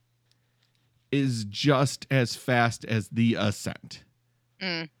is just as fast as the ascent.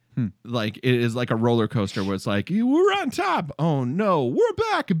 Like, it is like a roller coaster where it's like, we're on top. Oh no, we're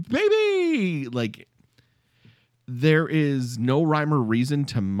back, baby. Like, there is no rhyme or reason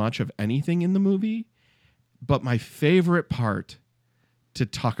to much of anything in the movie. But my favorite part to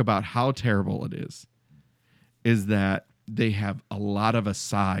talk about how terrible it is that they have a lot of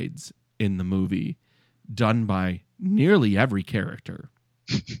asides in the movie done by nearly every character.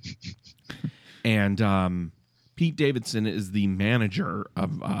 And Pete Davidson is the manager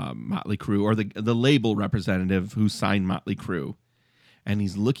of Motley Crue, or the label representative who signed Motley Crue. And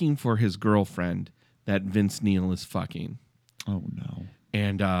he's looking for his girlfriend that Vince Neil is fucking. Oh, no.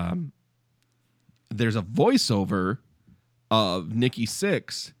 And there's a voiceover of Nikki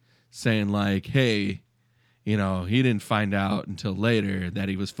Sixx saying, like, hey, you know, he didn't find out until later that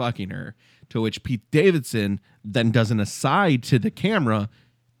he was fucking her. To which Pete Davidson then does an aside to the camera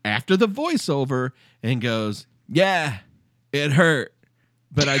after the voiceover and goes, yeah, it hurt,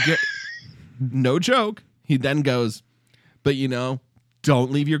 but I get no joke. He then goes, but you know,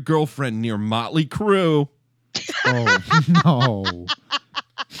 don't leave your girlfriend near Motley Crue. Oh, no.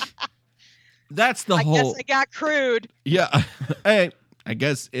 That's the whole. I guess I got crude. Yeah. Hey, I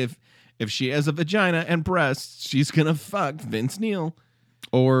guess if she has a vagina and breasts, she's gonna fuck Vince Neil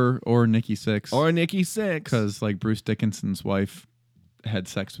or Nikki Sixx. Or Nikki Sixx. Because, like, Bruce Dickinson's wife had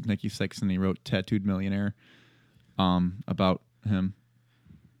sex with Nikki Sixx, and he wrote Tattooed Millionaire about him.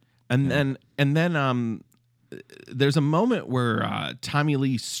 And then there's a moment where Tommy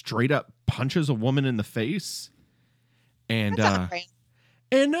Lee straight up punches a woman in the face. And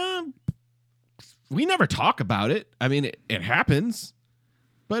we never talk about it. I mean, it happens.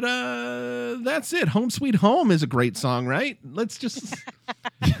 But that's it. Home Sweet Home is a great song, right? Let's just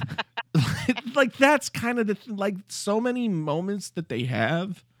like, that's kind of like so many moments that they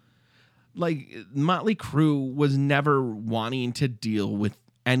have. Like, Motley Crue was never wanting to deal with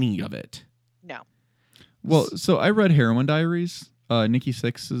any of it. No. Well, so I read Heroin Diaries, Nikki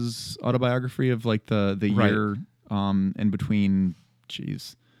Sixx's autobiography of, like, the year in between,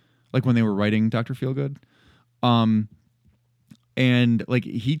 like when they were writing Dr. Feelgood. And, like,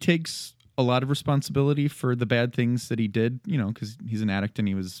 he takes a lot of responsibility for the bad things that he did, you know, because he's an addict and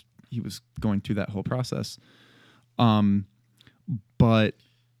he was going through that whole process. But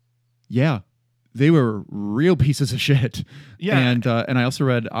yeah, they were real pieces of shit. Yeah. And I also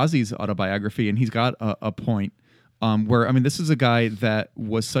read Ozzy's autobiography, and he's got a point where, I mean, this is a guy that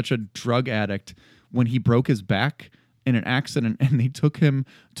was such a drug addict when he broke his back in an accident and they took him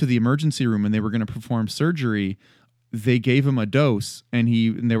to the emergency room and they were going to perform surgery. They gave him a dose and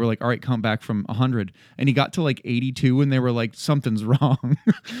they were like, all right, count back from 100. And he got to like 82 and they were like, something's wrong.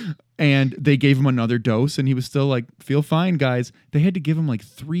 And they gave him another dose and he was still like, feel fine, guys. They had to give him like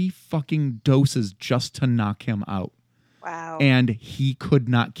 3 fucking doses just to knock him out. Wow. And he could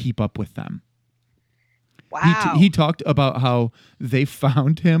not keep up with them. Wow. He talked about how they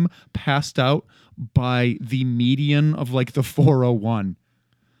found him passed out by the median of like the 401.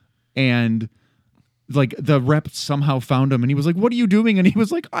 And like the rep somehow found him and he was like, what are you doing? And he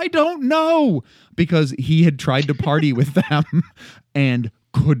was like, I don't know, because he had tried to party with them and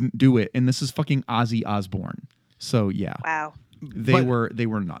couldn't do it. And this is fucking Ozzy Osbourne. So yeah. Wow. They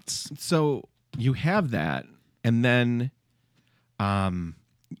were nuts. So you have that. And then I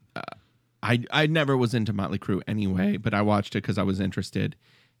never was into Motley Crue anyway, but I watched it because I was interested.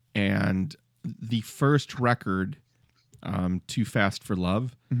 And the first record, Too Fast for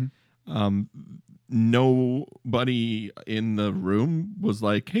Love, nobody in the room was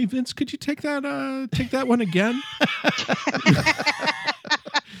like, "Hey Vince, could you take that one again?"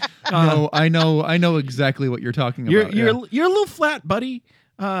 No, I know exactly what you're talking about. You're a little flat, buddy.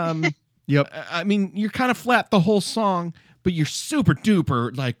 Yep. I mean, you're kind of flat the whole song, but you're super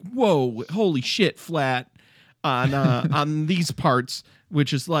duper like, whoa, holy shit, flat on these parts,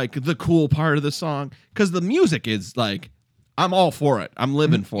 which is like the cool part of the song, because the music is like, I'm all for it. I'm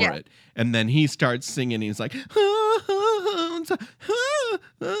living for it. And then he starts singing. He's like,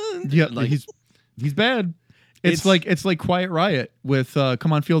 Yeah, like, he's bad. It's like Quiet Riot with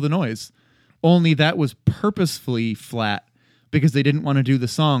 "Come On Feel the Noise," only that was purposefully flat because they didn't want to do the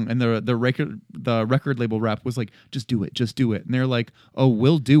song, and the record label rep was like, just do it, and they're like, oh,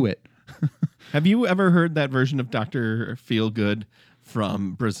 we'll do it. Have you ever heard that version of Dr. Feelgood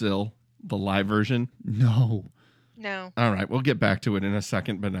from Brazil, the live version? No. No. All right, we'll get back to it in a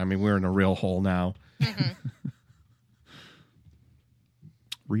second, but I mean, we're in a real hole now. Mm-hmm.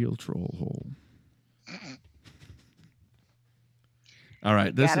 Real troll hole. All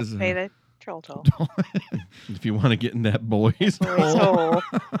right, this Gotta is pay the troll toll. if you want to get in that boys hole. Hole.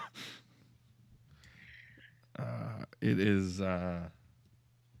 It is. I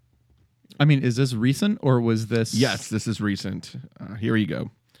mean, is this recent or was this? Yes, this is recent. Here you go.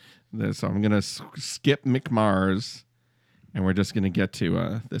 So I'm gonna skip McMars, and we're just gonna get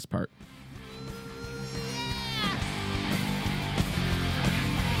to this part.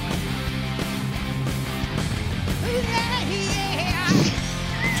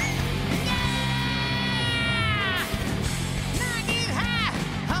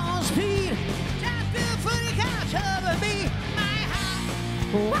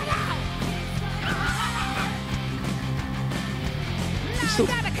 So,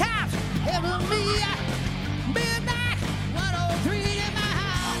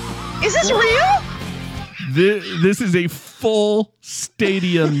 Is this real? This is a full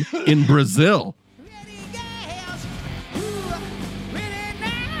stadium in Brazil.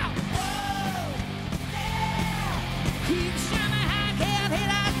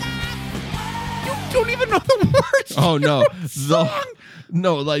 don't even know the words. Oh no, song.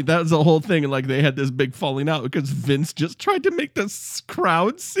 No, like that was the whole thing. Like they had this big falling out because Vince just tried to make the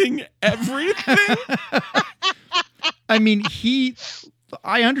crowd sing everything. I mean,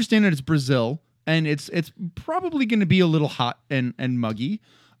 I understand that it's Brazil and it's probably going to be a little hot and muggy.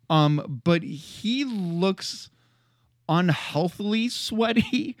 But he looks unhealthily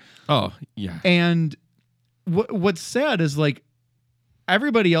sweaty. Oh yeah. And what's sad is like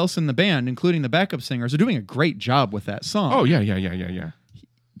everybody else in the band, including the backup singers, are doing a great job with that song. Oh yeah.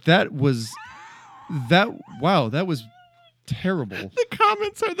 That was terrible. The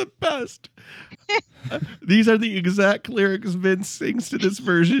comments are the best. These are the exact lyrics Vince sings to this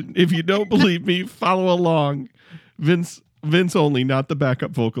version. If you don't believe me, follow along. Vince only, not the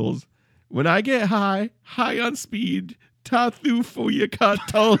backup vocals. When I get high on speed, Tathu Fuyaka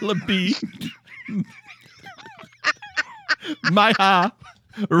Tolabi. My ha.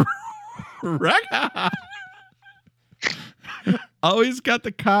 Raka. Always got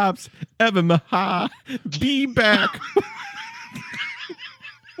the cops. Evan Maha. Be back.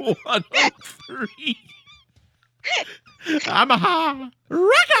 103. I'm a ha.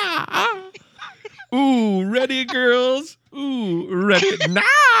 Raka. Ooh, ready, girls. Ooh, ready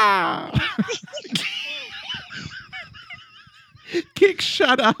now. Kick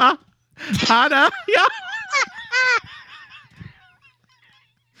shada. Hada. Yeah.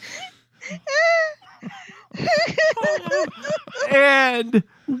 And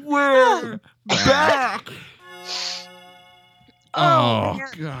we're back. Oh,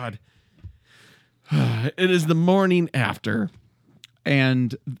 God. It is the morning after.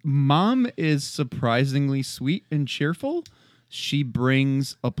 And Mom is surprisingly sweet and cheerful. She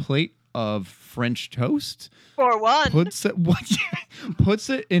brings a plate of French toast. For one. Puts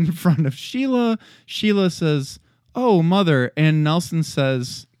it in front of Sheila. Sheila says, "Oh, Mother." And Nelson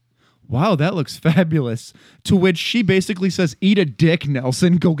says, "Wow, that looks fabulous." To which she basically says, "Eat a dick,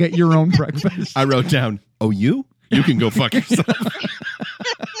 Nelson. Go get your own breakfast." I wrote down, "Oh, you? You can go fuck yourself."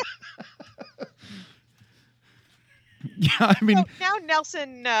 Yeah, I mean, so now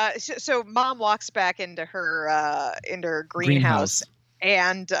Nelson. So Mom walks back into her greenhouse.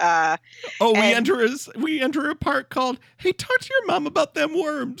 And we enter a part called "Hey, talk to your mom about them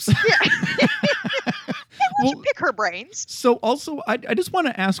worms." Yeah. Well, pick her brains. So also, I just want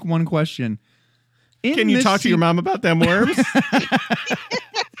to ask one question. Can you talk to your mom about them worms?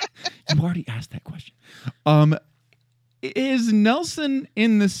 You already asked that question. Is Nelson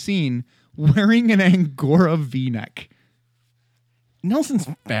in the scene wearing an Angora V-neck? Nelson's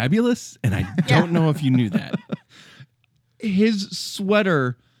fabulous, and I don't know if you knew that. His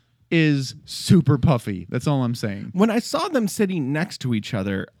sweater is super puffy. That's all I'm saying. When I saw them sitting next to each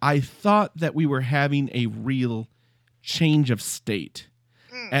other, I thought that we were having a real change of state,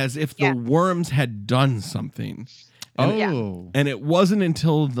 as if the worms had done something. Oh. And it wasn't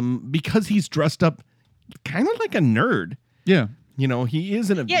until because he's dressed up kind of like a nerd. Yeah. You know, he is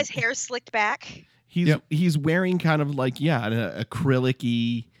in a... Yeah, his hair slicked back. He's wearing kind of like, an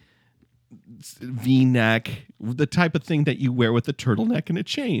acrylic-y V-neck, the type of thing that you wear with a turtleneck and a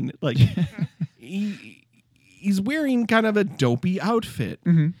chain. Like, he's wearing kind of a dopey outfit.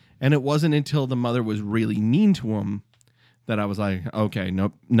 Mm-hmm. And it wasn't until the mother was really mean to him that I was like, okay,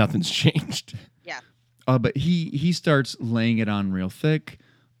 nope, nothing's changed. Yeah. But he starts laying it on real thick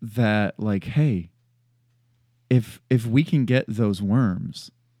that, like, hey, if we can get those worms,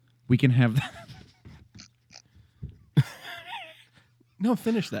 we can have... No,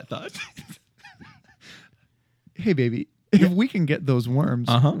 finish that thought. Hey, baby, if we can get those worms,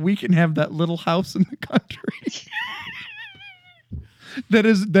 we can have that little house in the country. that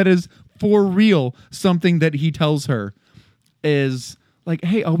is for real something that he tells her is like,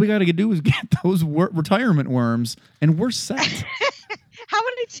 hey, all we got to do is get those retirement worms and we're set. How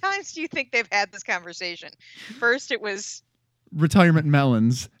many times do you think they've had this conversation? First, it was... retirement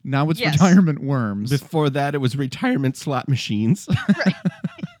melons. Now it's retirement worms. Before that, it was retirement slot machines. Right.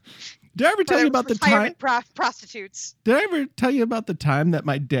 Did I ever tell you about the time? Prostitutes. Did I ever tell you about the time that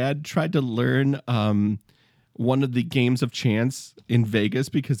my dad tried to learn one of the games of chance in Vegas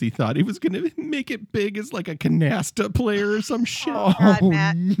because he thought he was going to make it big as like a canasta player or some shit? Oh, God,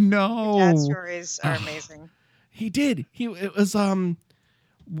 Matt. No. Your dad's stories are amazing. He did. It was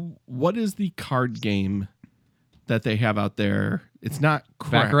what is the card game that they have out there? It's not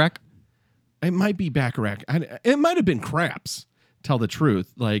Baccarat? It might be Baccarat. It might have been craps. Tell the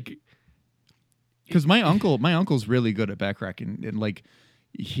truth, like, because my uncle's really good at Baccarat, and like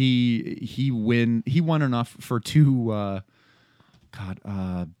he won enough for two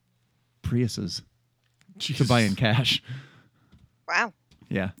Priuses to buy in cash. Wow.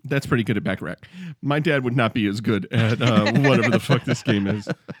 Yeah, that's pretty good at Baccarat. My dad would not be as good at whatever the fuck this game is.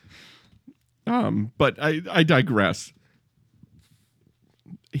 But I digress.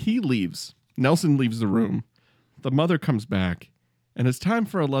 He leaves. Nelson leaves the room. The mother comes back, and it's time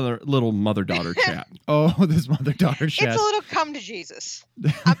for a little mother-daughter chat. Oh, this mother-daughter chat. It's a little come to Jesus.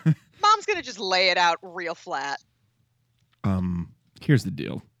 Mom's going to just lay it out real flat. Here's the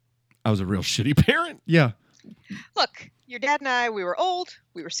deal. I was a real shitty parent. Yeah. Look, your dad and I, we were old,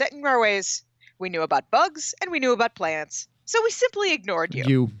 we were set in our ways, we knew about bugs, and we knew about plants. So we simply ignored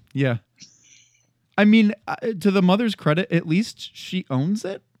you. Yeah. I mean, to the mother's credit, at least she owns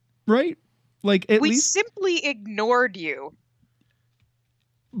it, right? Like, at we least... simply ignored you.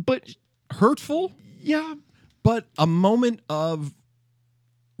 But hurtful? Yeah. But a moment of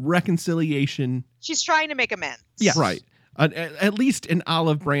reconciliation. She's trying to make amends. Yeah. Right. At least an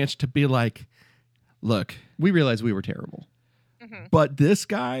olive branch to be like, look. We realize we were terrible. Mm-hmm. But this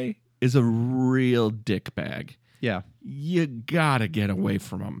guy is a real dickbag. Yeah. You gotta get away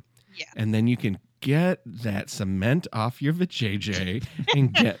from him. Yeah. And then you can get that cement off your vajayjay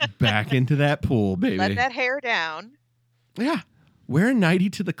and get back into that pool, baby. Let that hair down. Yeah. Wear a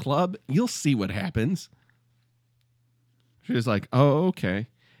nightie to the club. You'll see what happens. She was like, oh, okay.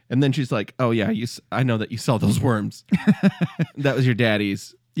 And then she's like, oh, yeah, I know that you sell those worms. That was your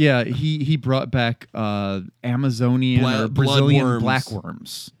daddy's. Yeah, he brought back Amazonian or Brazilian black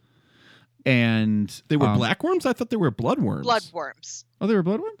worms. And they were black worms? I thought they were blood worms. Blood worms. Oh, they were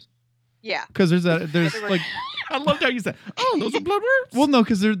blood worms? Yeah. Because there's like... I loved how you said, oh, those are blood worms? Well, no,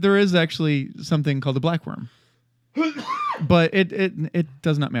 because there is actually something called a black worm. But it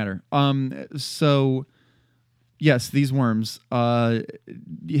does not matter. So... Yes, these worms. Her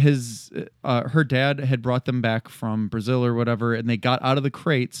dad had brought them back from Brazil or whatever, and they got out of the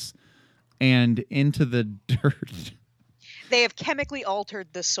crates and into the dirt. They have chemically altered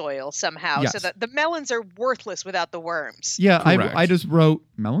the soil somehow, yes. so that the melons are worthless without the worms. Yeah, I just wrote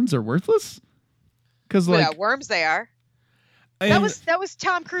melons are worthless because without worms they are. And that was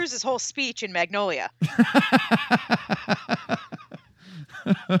Tom Cruise's whole speech in Magnolia.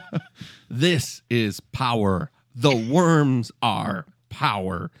 This is power. The worms are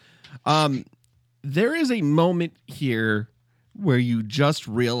power. There is a moment here where you just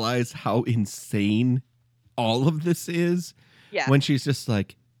realize how insane all of this is. Yeah. When she's just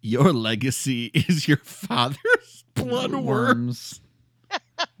like, your legacy is your father's blood worms.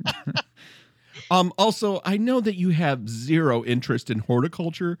 Also, I know that you have zero interest in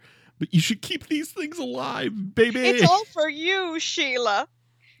horticulture, But you should keep these things alive, baby. It's all for you, Sheila.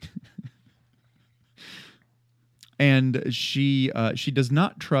 And she does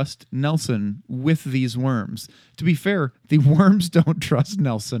not trust Nelson with these worms. To be fair, the worms don't trust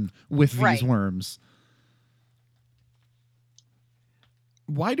Nelson with these Right. worms.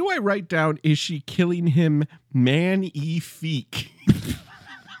 Why do I write down, is she killing him man-e-feek?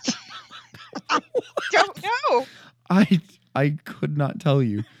 Don't know. I could not tell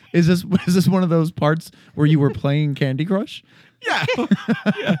you. Is this one of those parts where you were playing Candy Crush? Yeah.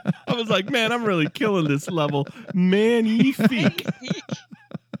 Yeah. I was like, man, I'm really killing this level. Man-e-feek.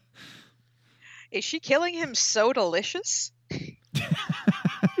 Is she killing him so delicious?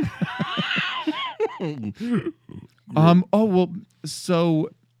 Oh well. So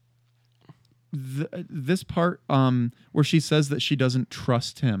this part where she says that she doesn't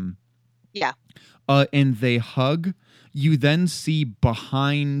trust him. Yeah. And they hug. You then see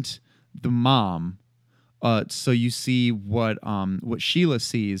behind the mom. So you see what Sheila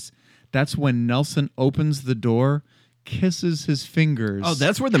sees. That's when Nelson opens the door, kisses his fingers. Oh,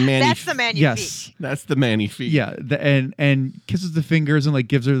 that's where the man. That's the man you Yes, that's the man-e-feek. yeah. And kisses the fingers and like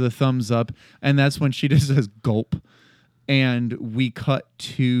gives her the thumbs up, and that's when she just says gulp, and we cut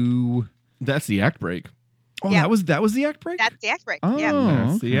to. That's the act break. Oh, Yeah. that was the act break. That's the act break. Oh, Yeah.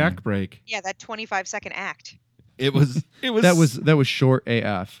 That's the okay. act break. Yeah, that 25-second act. It was. That was short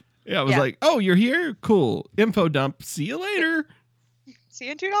AF. Yeah, I was Yeah. like, oh, you're here? Cool. Info dump. See you later. See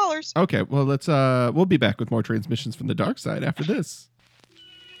you in $2. Okay, well, we'll be back with more transmissions from the dark side after this.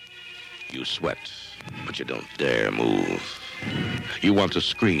 You sweat, but you don't dare move. You want to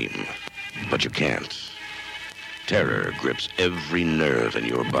scream, but you can't. Terror grips every nerve in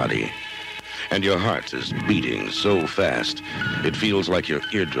your body. And your heart is beating so fast, it feels like your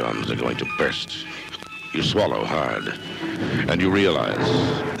eardrums are going to burst. You swallow hard, and you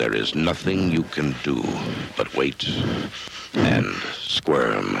realize there is nothing you can do but wait and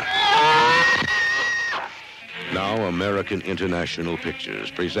squirm. Now American International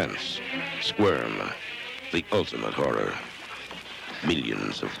Pictures presents Squirm, the ultimate horror.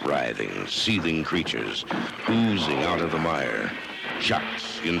 Millions of writhing, seething creatures oozing out of the mire,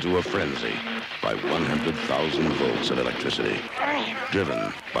 shocked into a frenzy by 100,000 volts of electricity,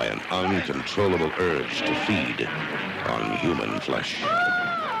 driven by an uncontrollable urge to feed on human flesh.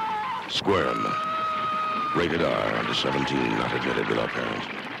 Squirm. Rated R, under 17, not admitted without parent.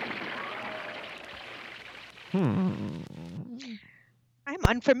 I'm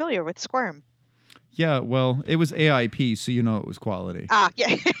unfamiliar with Squirm. Yeah, well, it was AIP, so you know it was quality. Ah,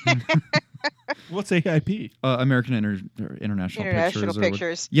 yeah. What's AIP? International International Pictures.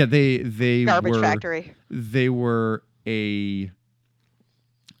 Pictures. Yeah, they Garbage were, Factory. They were a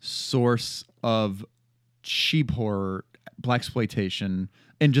source of cheap horror, blaxploitation,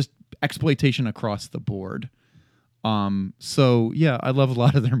 and just exploitation across the board. So yeah, I love a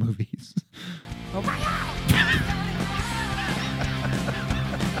lot of their movies.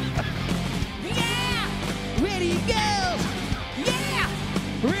 Ready, go! Yeah!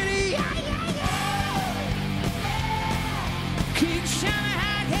 Ready! Keep shining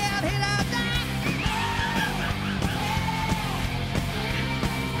high, hell, hell,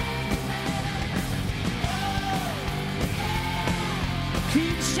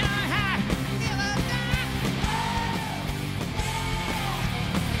 keep shining high,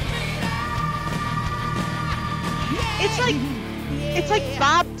 It's like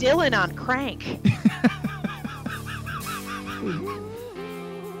Bob Dylan on Crank.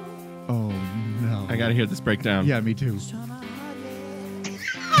 Oh no! I gotta hear this breakdown. Yeah, me too.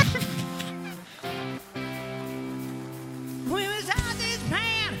 we was out this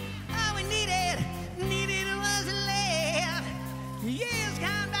plan, all we needed was a laugh. Years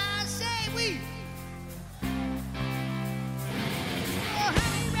gone by, say we. Oh,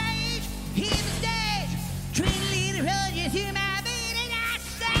 honey, rage, hit the stage. Train to lead the road, you through my vein, and I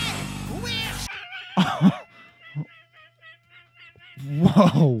say, wish.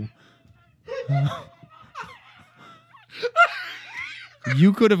 Whoa!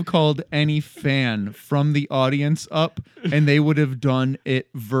 You could have called any fan from the audience up, and they would have done it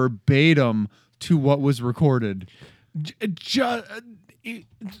verbatim to what was recorded.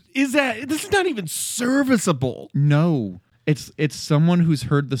 Is that this is not even serviceable? No, it's someone who's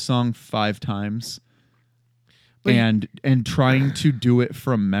heard the song 5 times, and trying to do it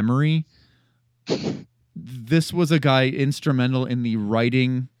from memory. This was a guy instrumental in the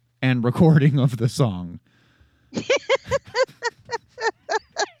writing and recording of the song.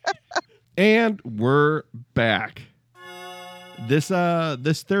 And we're back. This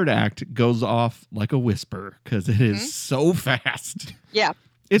third act goes off like a whisper because it is so fast. Yeah.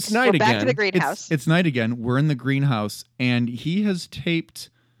 It's night We're again. back to the greenhouse. It's night again. We're in the greenhouse, and he has taped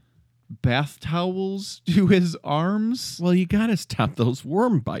bath towels to his arms. Well, you gotta stop those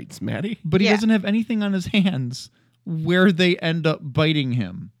worm bites, Maddie. But he Yeah. doesn't have anything on his hands where they end up biting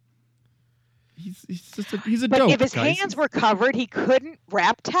him. He's a But dope, if his guys. hands were covered, he couldn't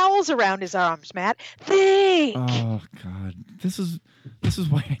wrap towels around his arms, Matt. Think. Oh God, this is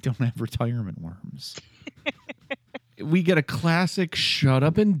why I don't have retirement worms. We get a classic shut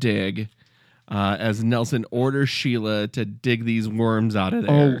up and dig as Nelson orders Sheila to dig these worms out of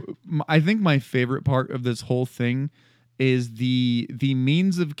there. I think my favorite part of this whole thing is the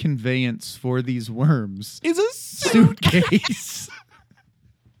means of conveyance for these worms Is a suitcase.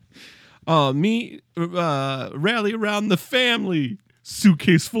 Rally around the family.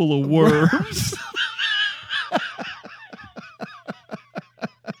 Suitcase full of worms.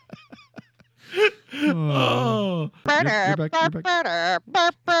 Oh, Burner, you're back.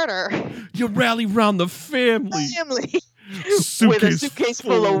 burner. you rally around the family. Family. With a suitcase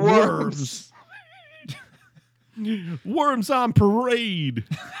full of worms. Worms on parade.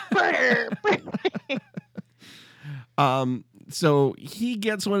 Burner, burner. So he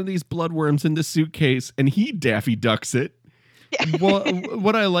gets one of these bloodworms in the suitcase and he Daffy Ducks it. Well,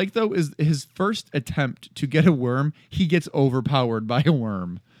 what I like though is his first attempt to get a worm, he gets overpowered by a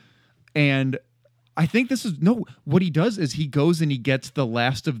worm. And I think what he does is he goes and he gets the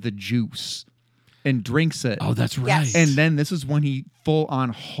last of the juice and drinks it. Oh, that's right. Yes. And then this is when he full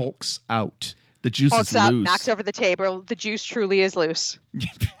on hulks out. The juice Hulks is out, loose. knocks over the table. The juice truly is loose.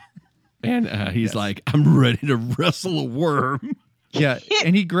 And he's like, I'm ready to wrestle a worm. Yeah,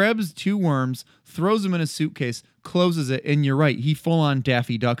 and he grabs 2 worms, throws them in a suitcase, closes it, and you're right, he full on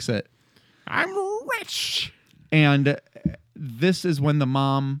Daffy Ducks it. I'm rich. And this is when the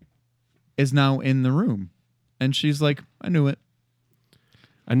mom is now in the room. And she's like, I knew it.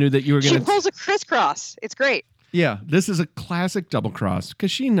 I knew that you were She going to... pulls a crisscross. It's great. Yeah. This is a classic double cross because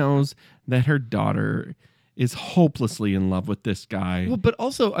she knows that her daughter is hopelessly in love with this guy. Well, but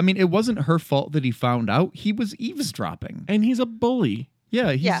also, I mean, it wasn't her fault that he found out. He was eavesdropping. And he's a bully.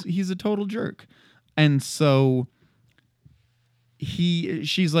 Yeah, he's a total jerk. And so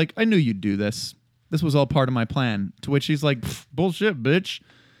she's like, I knew you'd do this. This was all part of my plan. To which he's like, bullshit, bitch.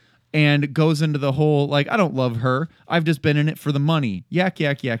 And goes into the whole, like, I don't love her. I've just been in it for the money. Yak,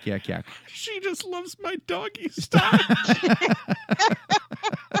 yak, yak, yak, yak. She just loves my doggy style.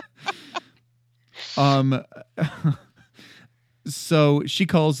 So she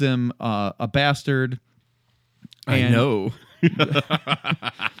calls him a bastard. I know.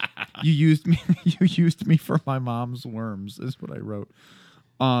 You used me for my mom's worms, is what I wrote.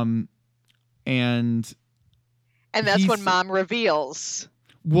 And that's when Mom reveals.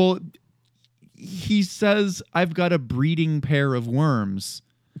 Well, he says, I've got a breeding pair of worms.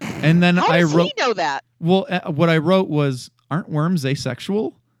 And then How I does wrote, he know that? well, what I wrote was, aren't worms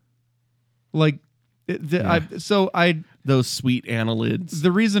asexual? Like, those sweet annelids.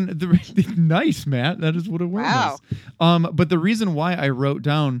 The reason, nice, Matt. That is what a worm Wow. is. But the reason why I wrote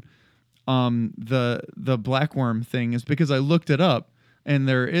down the blackworm thing is because I looked it up, and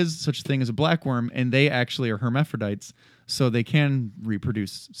there is such a thing as a blackworm, and they actually are hermaphrodites, so they can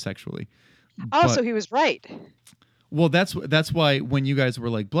reproduce sexually. Oh, so he was right. Well, that's why when you guys were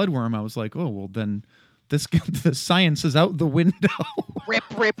like bloodworm, I was like, oh, well then the science is out the window. Rip,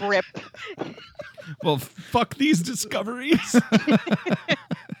 rip, rip. Well, fuck these discoveries.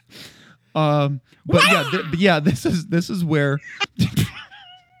 But yeah, this is where.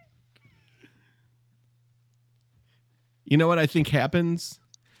 You know what I think happens?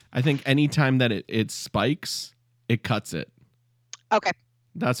 I think anytime that it spikes, it cuts it. Okay.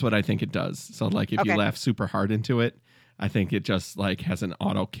 That's what I think it does. So like if you laugh super hard into it, I think it just like has an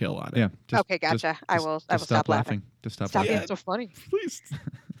auto kill on it. Yeah. Okay, gotcha. I will stop laughing. Just stop Stop laughing. being so funny. Please.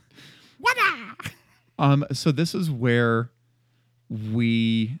 So this is where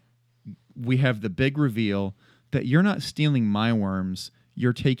we have the big reveal that you're not stealing my worms,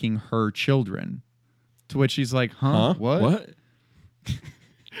 you're taking her children. To which she's like, huh? What?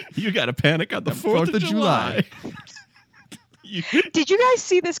 You got to panic on the 4th of July. Did you guys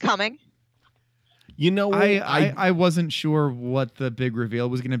see this coming? You know, I wasn't sure what the big reveal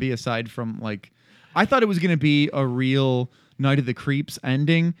was going to be aside from like, I thought it was going to be a real Night of the Creeps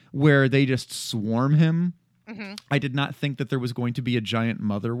ending where they just swarm him. Mm-hmm. I did not think that there was going to be a giant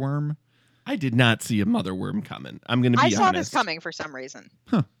mother worm. I did not see a mother worm coming. I'm going to be honest. I saw this coming for some reason.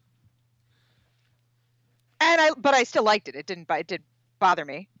 Huh. But I still liked it. It did bother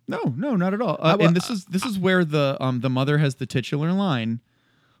me. No, not at all. And this is where the mother has the titular line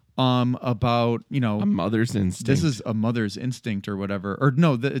about, a mother's instinct. This is a mother's instinct or whatever. Or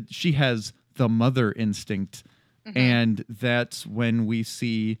no, she has the mother instinct. And that's when we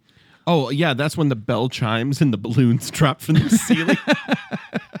see... Oh, yeah, that's when the bell chimes and the balloons drop from the ceiling.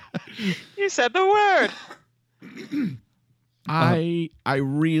 You said the word. I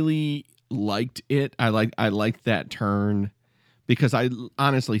really liked it. I liked that turn because I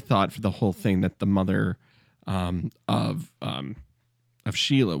honestly thought for the whole thing that the mother of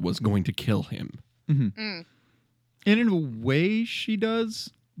Sheila was going to kill him. And in a way she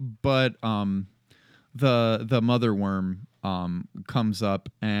does, but the mother worm comes up,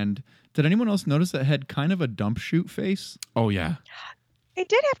 and did anyone else notice that it had kind of a dump chute face? Oh yeah. It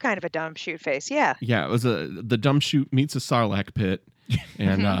did have kind of a dumb shoot face, yeah. Yeah, it was the dump chute meets a sarlacc pit,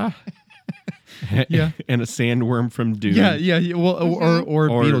 and and a sandworm from Dune. Yeah. Well, or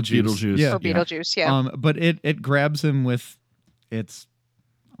Beetlejuice. Beetlejuice. Or Beetlejuice, yeah. But it grabs him with its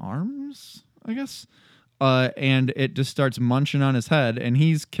arms, I guess, and it just starts munching on his head, and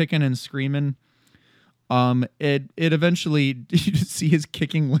he's kicking and screaming. It eventually you just see his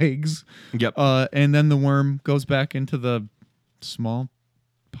kicking legs. Yep. And then the worm goes back into the small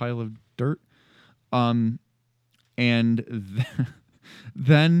pile of dirt. And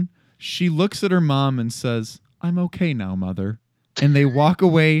then she looks at her mom and says, "I'm okay now, Mother." And they walk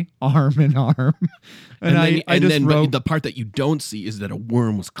away arm in arm. And then the part that you don't see is that a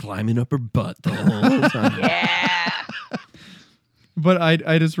worm was climbing up her butt the whole time. Yeah. But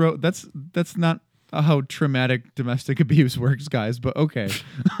I just wrote, that's not how traumatic domestic abuse works, guys, but okay.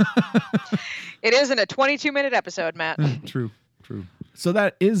 It isn't a 22-minute episode, Matt. True. So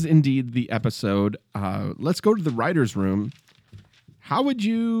that is indeed the episode. Let's go to the writer's room. How would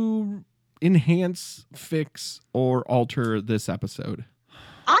you enhance, fix, or alter this episode?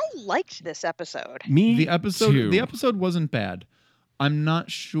 I liked this episode. Me The episode too. The episode wasn't bad. I'm not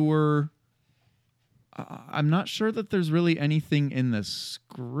sure that there's really anything in the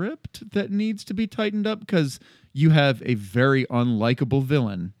script that needs to be tightened up, because you have a very unlikable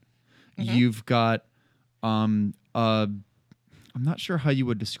villain. You've got I'm not sure how you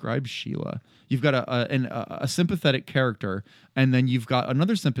would describe Sheila. You've got a sympathetic character, and then you've got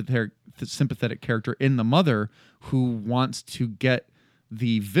another sympathetic character in the mother who wants to get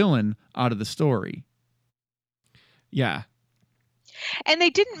the villain out of the story. Yeah. And they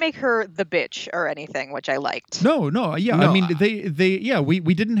didn't make her the bitch or anything, which I liked. No. I mean,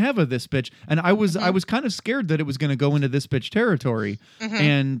 we didn't have a this bitch, and I was kind of scared that it was going to go into this bitch territory,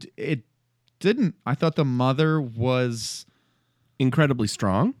 and it didn't. I thought the mother was incredibly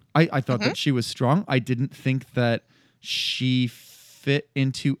strong. I thought that she was strong. I didn't think that she fit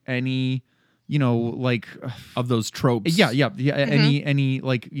into any, like of those tropes. Yeah. Any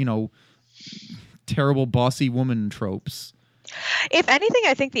like, terrible bossy woman tropes. If anything,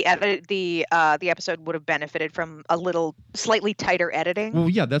 I think the episode would have benefited from a little slightly tighter editing. Well,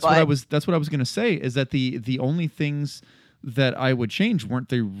 yeah, that's what I was going to say, is that the only things that I would change weren't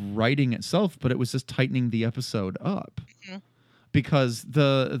the writing itself, but it was just tightening the episode up. Because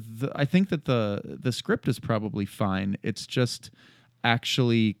I think that the script is probably fine. It's just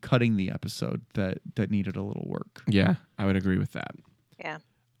actually cutting the episode that needed a little work. Yeah, I would agree with that. Yeah.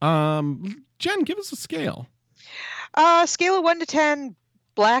 Jen, give us a scale. Scale of 1 to 10,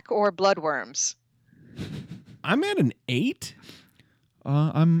 black or bloodworms? I'm at an 8.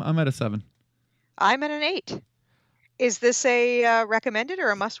 I'm at a 7. I'm at an 8. Is this a recommended or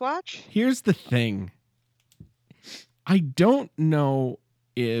a must-watch? Here's the thing. I don't know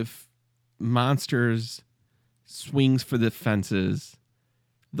if Monsters swings for the fences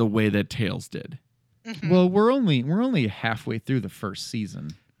the way that Tales did. Well, we're only halfway through the first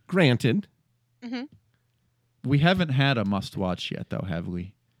season. Granted. We haven't had a must-watch yet, though, have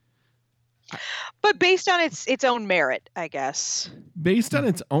we? But based on its own merit, I guess. Based on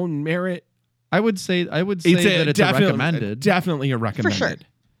its own merit, I would say that it's a recommended. Definitely a recommended. For sure.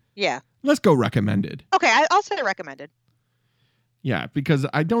 Yeah. Let's go recommended. Okay, I'll say recommended. Yeah, because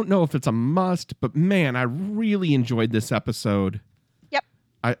I don't know if it's a must, but man, I really enjoyed this episode. Yep.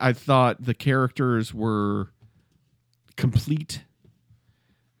 I thought the characters were complete,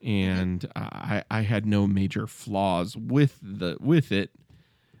 and I had no major flaws with it,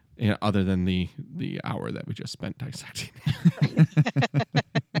 other than the hour that we just spent dissecting.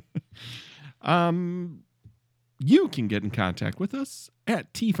 You can get in contact with us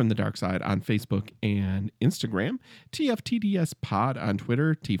at T from the Dark Side on Facebook and Instagram, TFTDS Pod on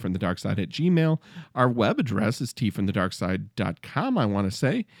Twitter, T from the Dark Side at Gmail. Our web address is tfromthedarkside.com, I want to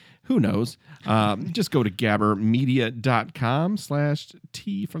say. Who knows? Just go to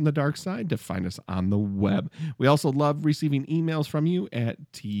gabbermedia.com/T from the Dark Side to find us on the web. We also love receiving emails from you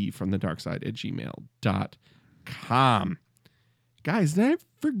at tfromthedarkside@gmail.com. Guys, did I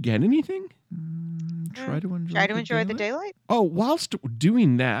forget anything? Try to enjoy the daylight. Oh, whilst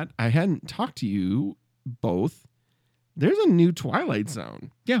doing that, I hadn't talked to you both. There's a new Twilight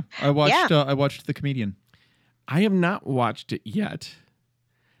Zone. Yeah, I watched The Comedian. I have not watched it yet.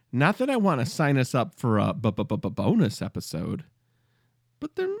 Not that I want to sign us up for a bonus episode,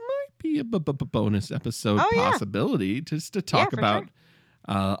 but there might be a bonus episode possibility just to talk about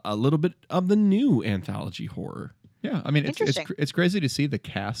a little bit of the new anthology horror. Yeah, I mean, it's crazy to see the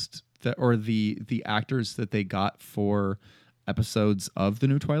cast or the actors that they got for episodes of the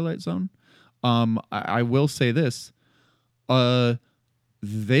new Twilight Zone. I will say this: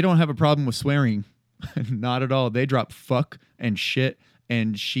 they don't have a problem with swearing, not at all. They drop fuck and shit,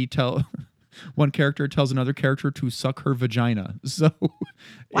 and one character tells another character to suck her vagina. So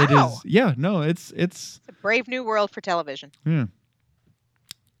it is, it's a brave new world for television. Yeah,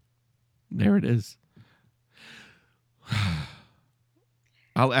 there it is.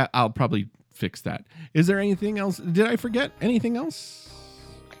 I'll probably fix that. Is there anything else? Did I forget anything else?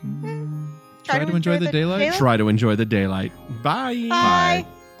 Try to enjoy the daylight. Try to enjoy the daylight. Bye. Bye.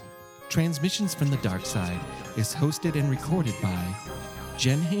 Transmissions from the Dark Side is hosted and recorded by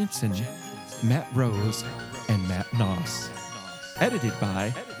Jen Hansen, Matt Rose, and Matt Noss. Edited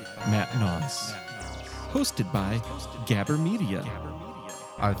by Matt Noss. Hosted by Gabber Media.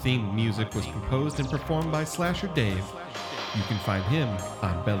 Our theme music was composed and performed by Slasher Dave. You can find him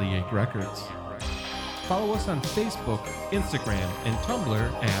on Bellyache Records. Follow us on Facebook, Instagram, and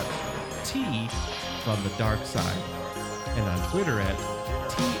Tumblr at T from the Dark Side, and on Twitter at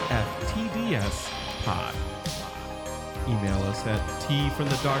TFTDS Pod. Email us at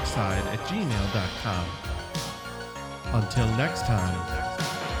tfromthedarkside@gmail.com. Until next time,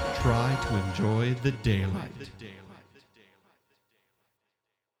 try to enjoy the daylight.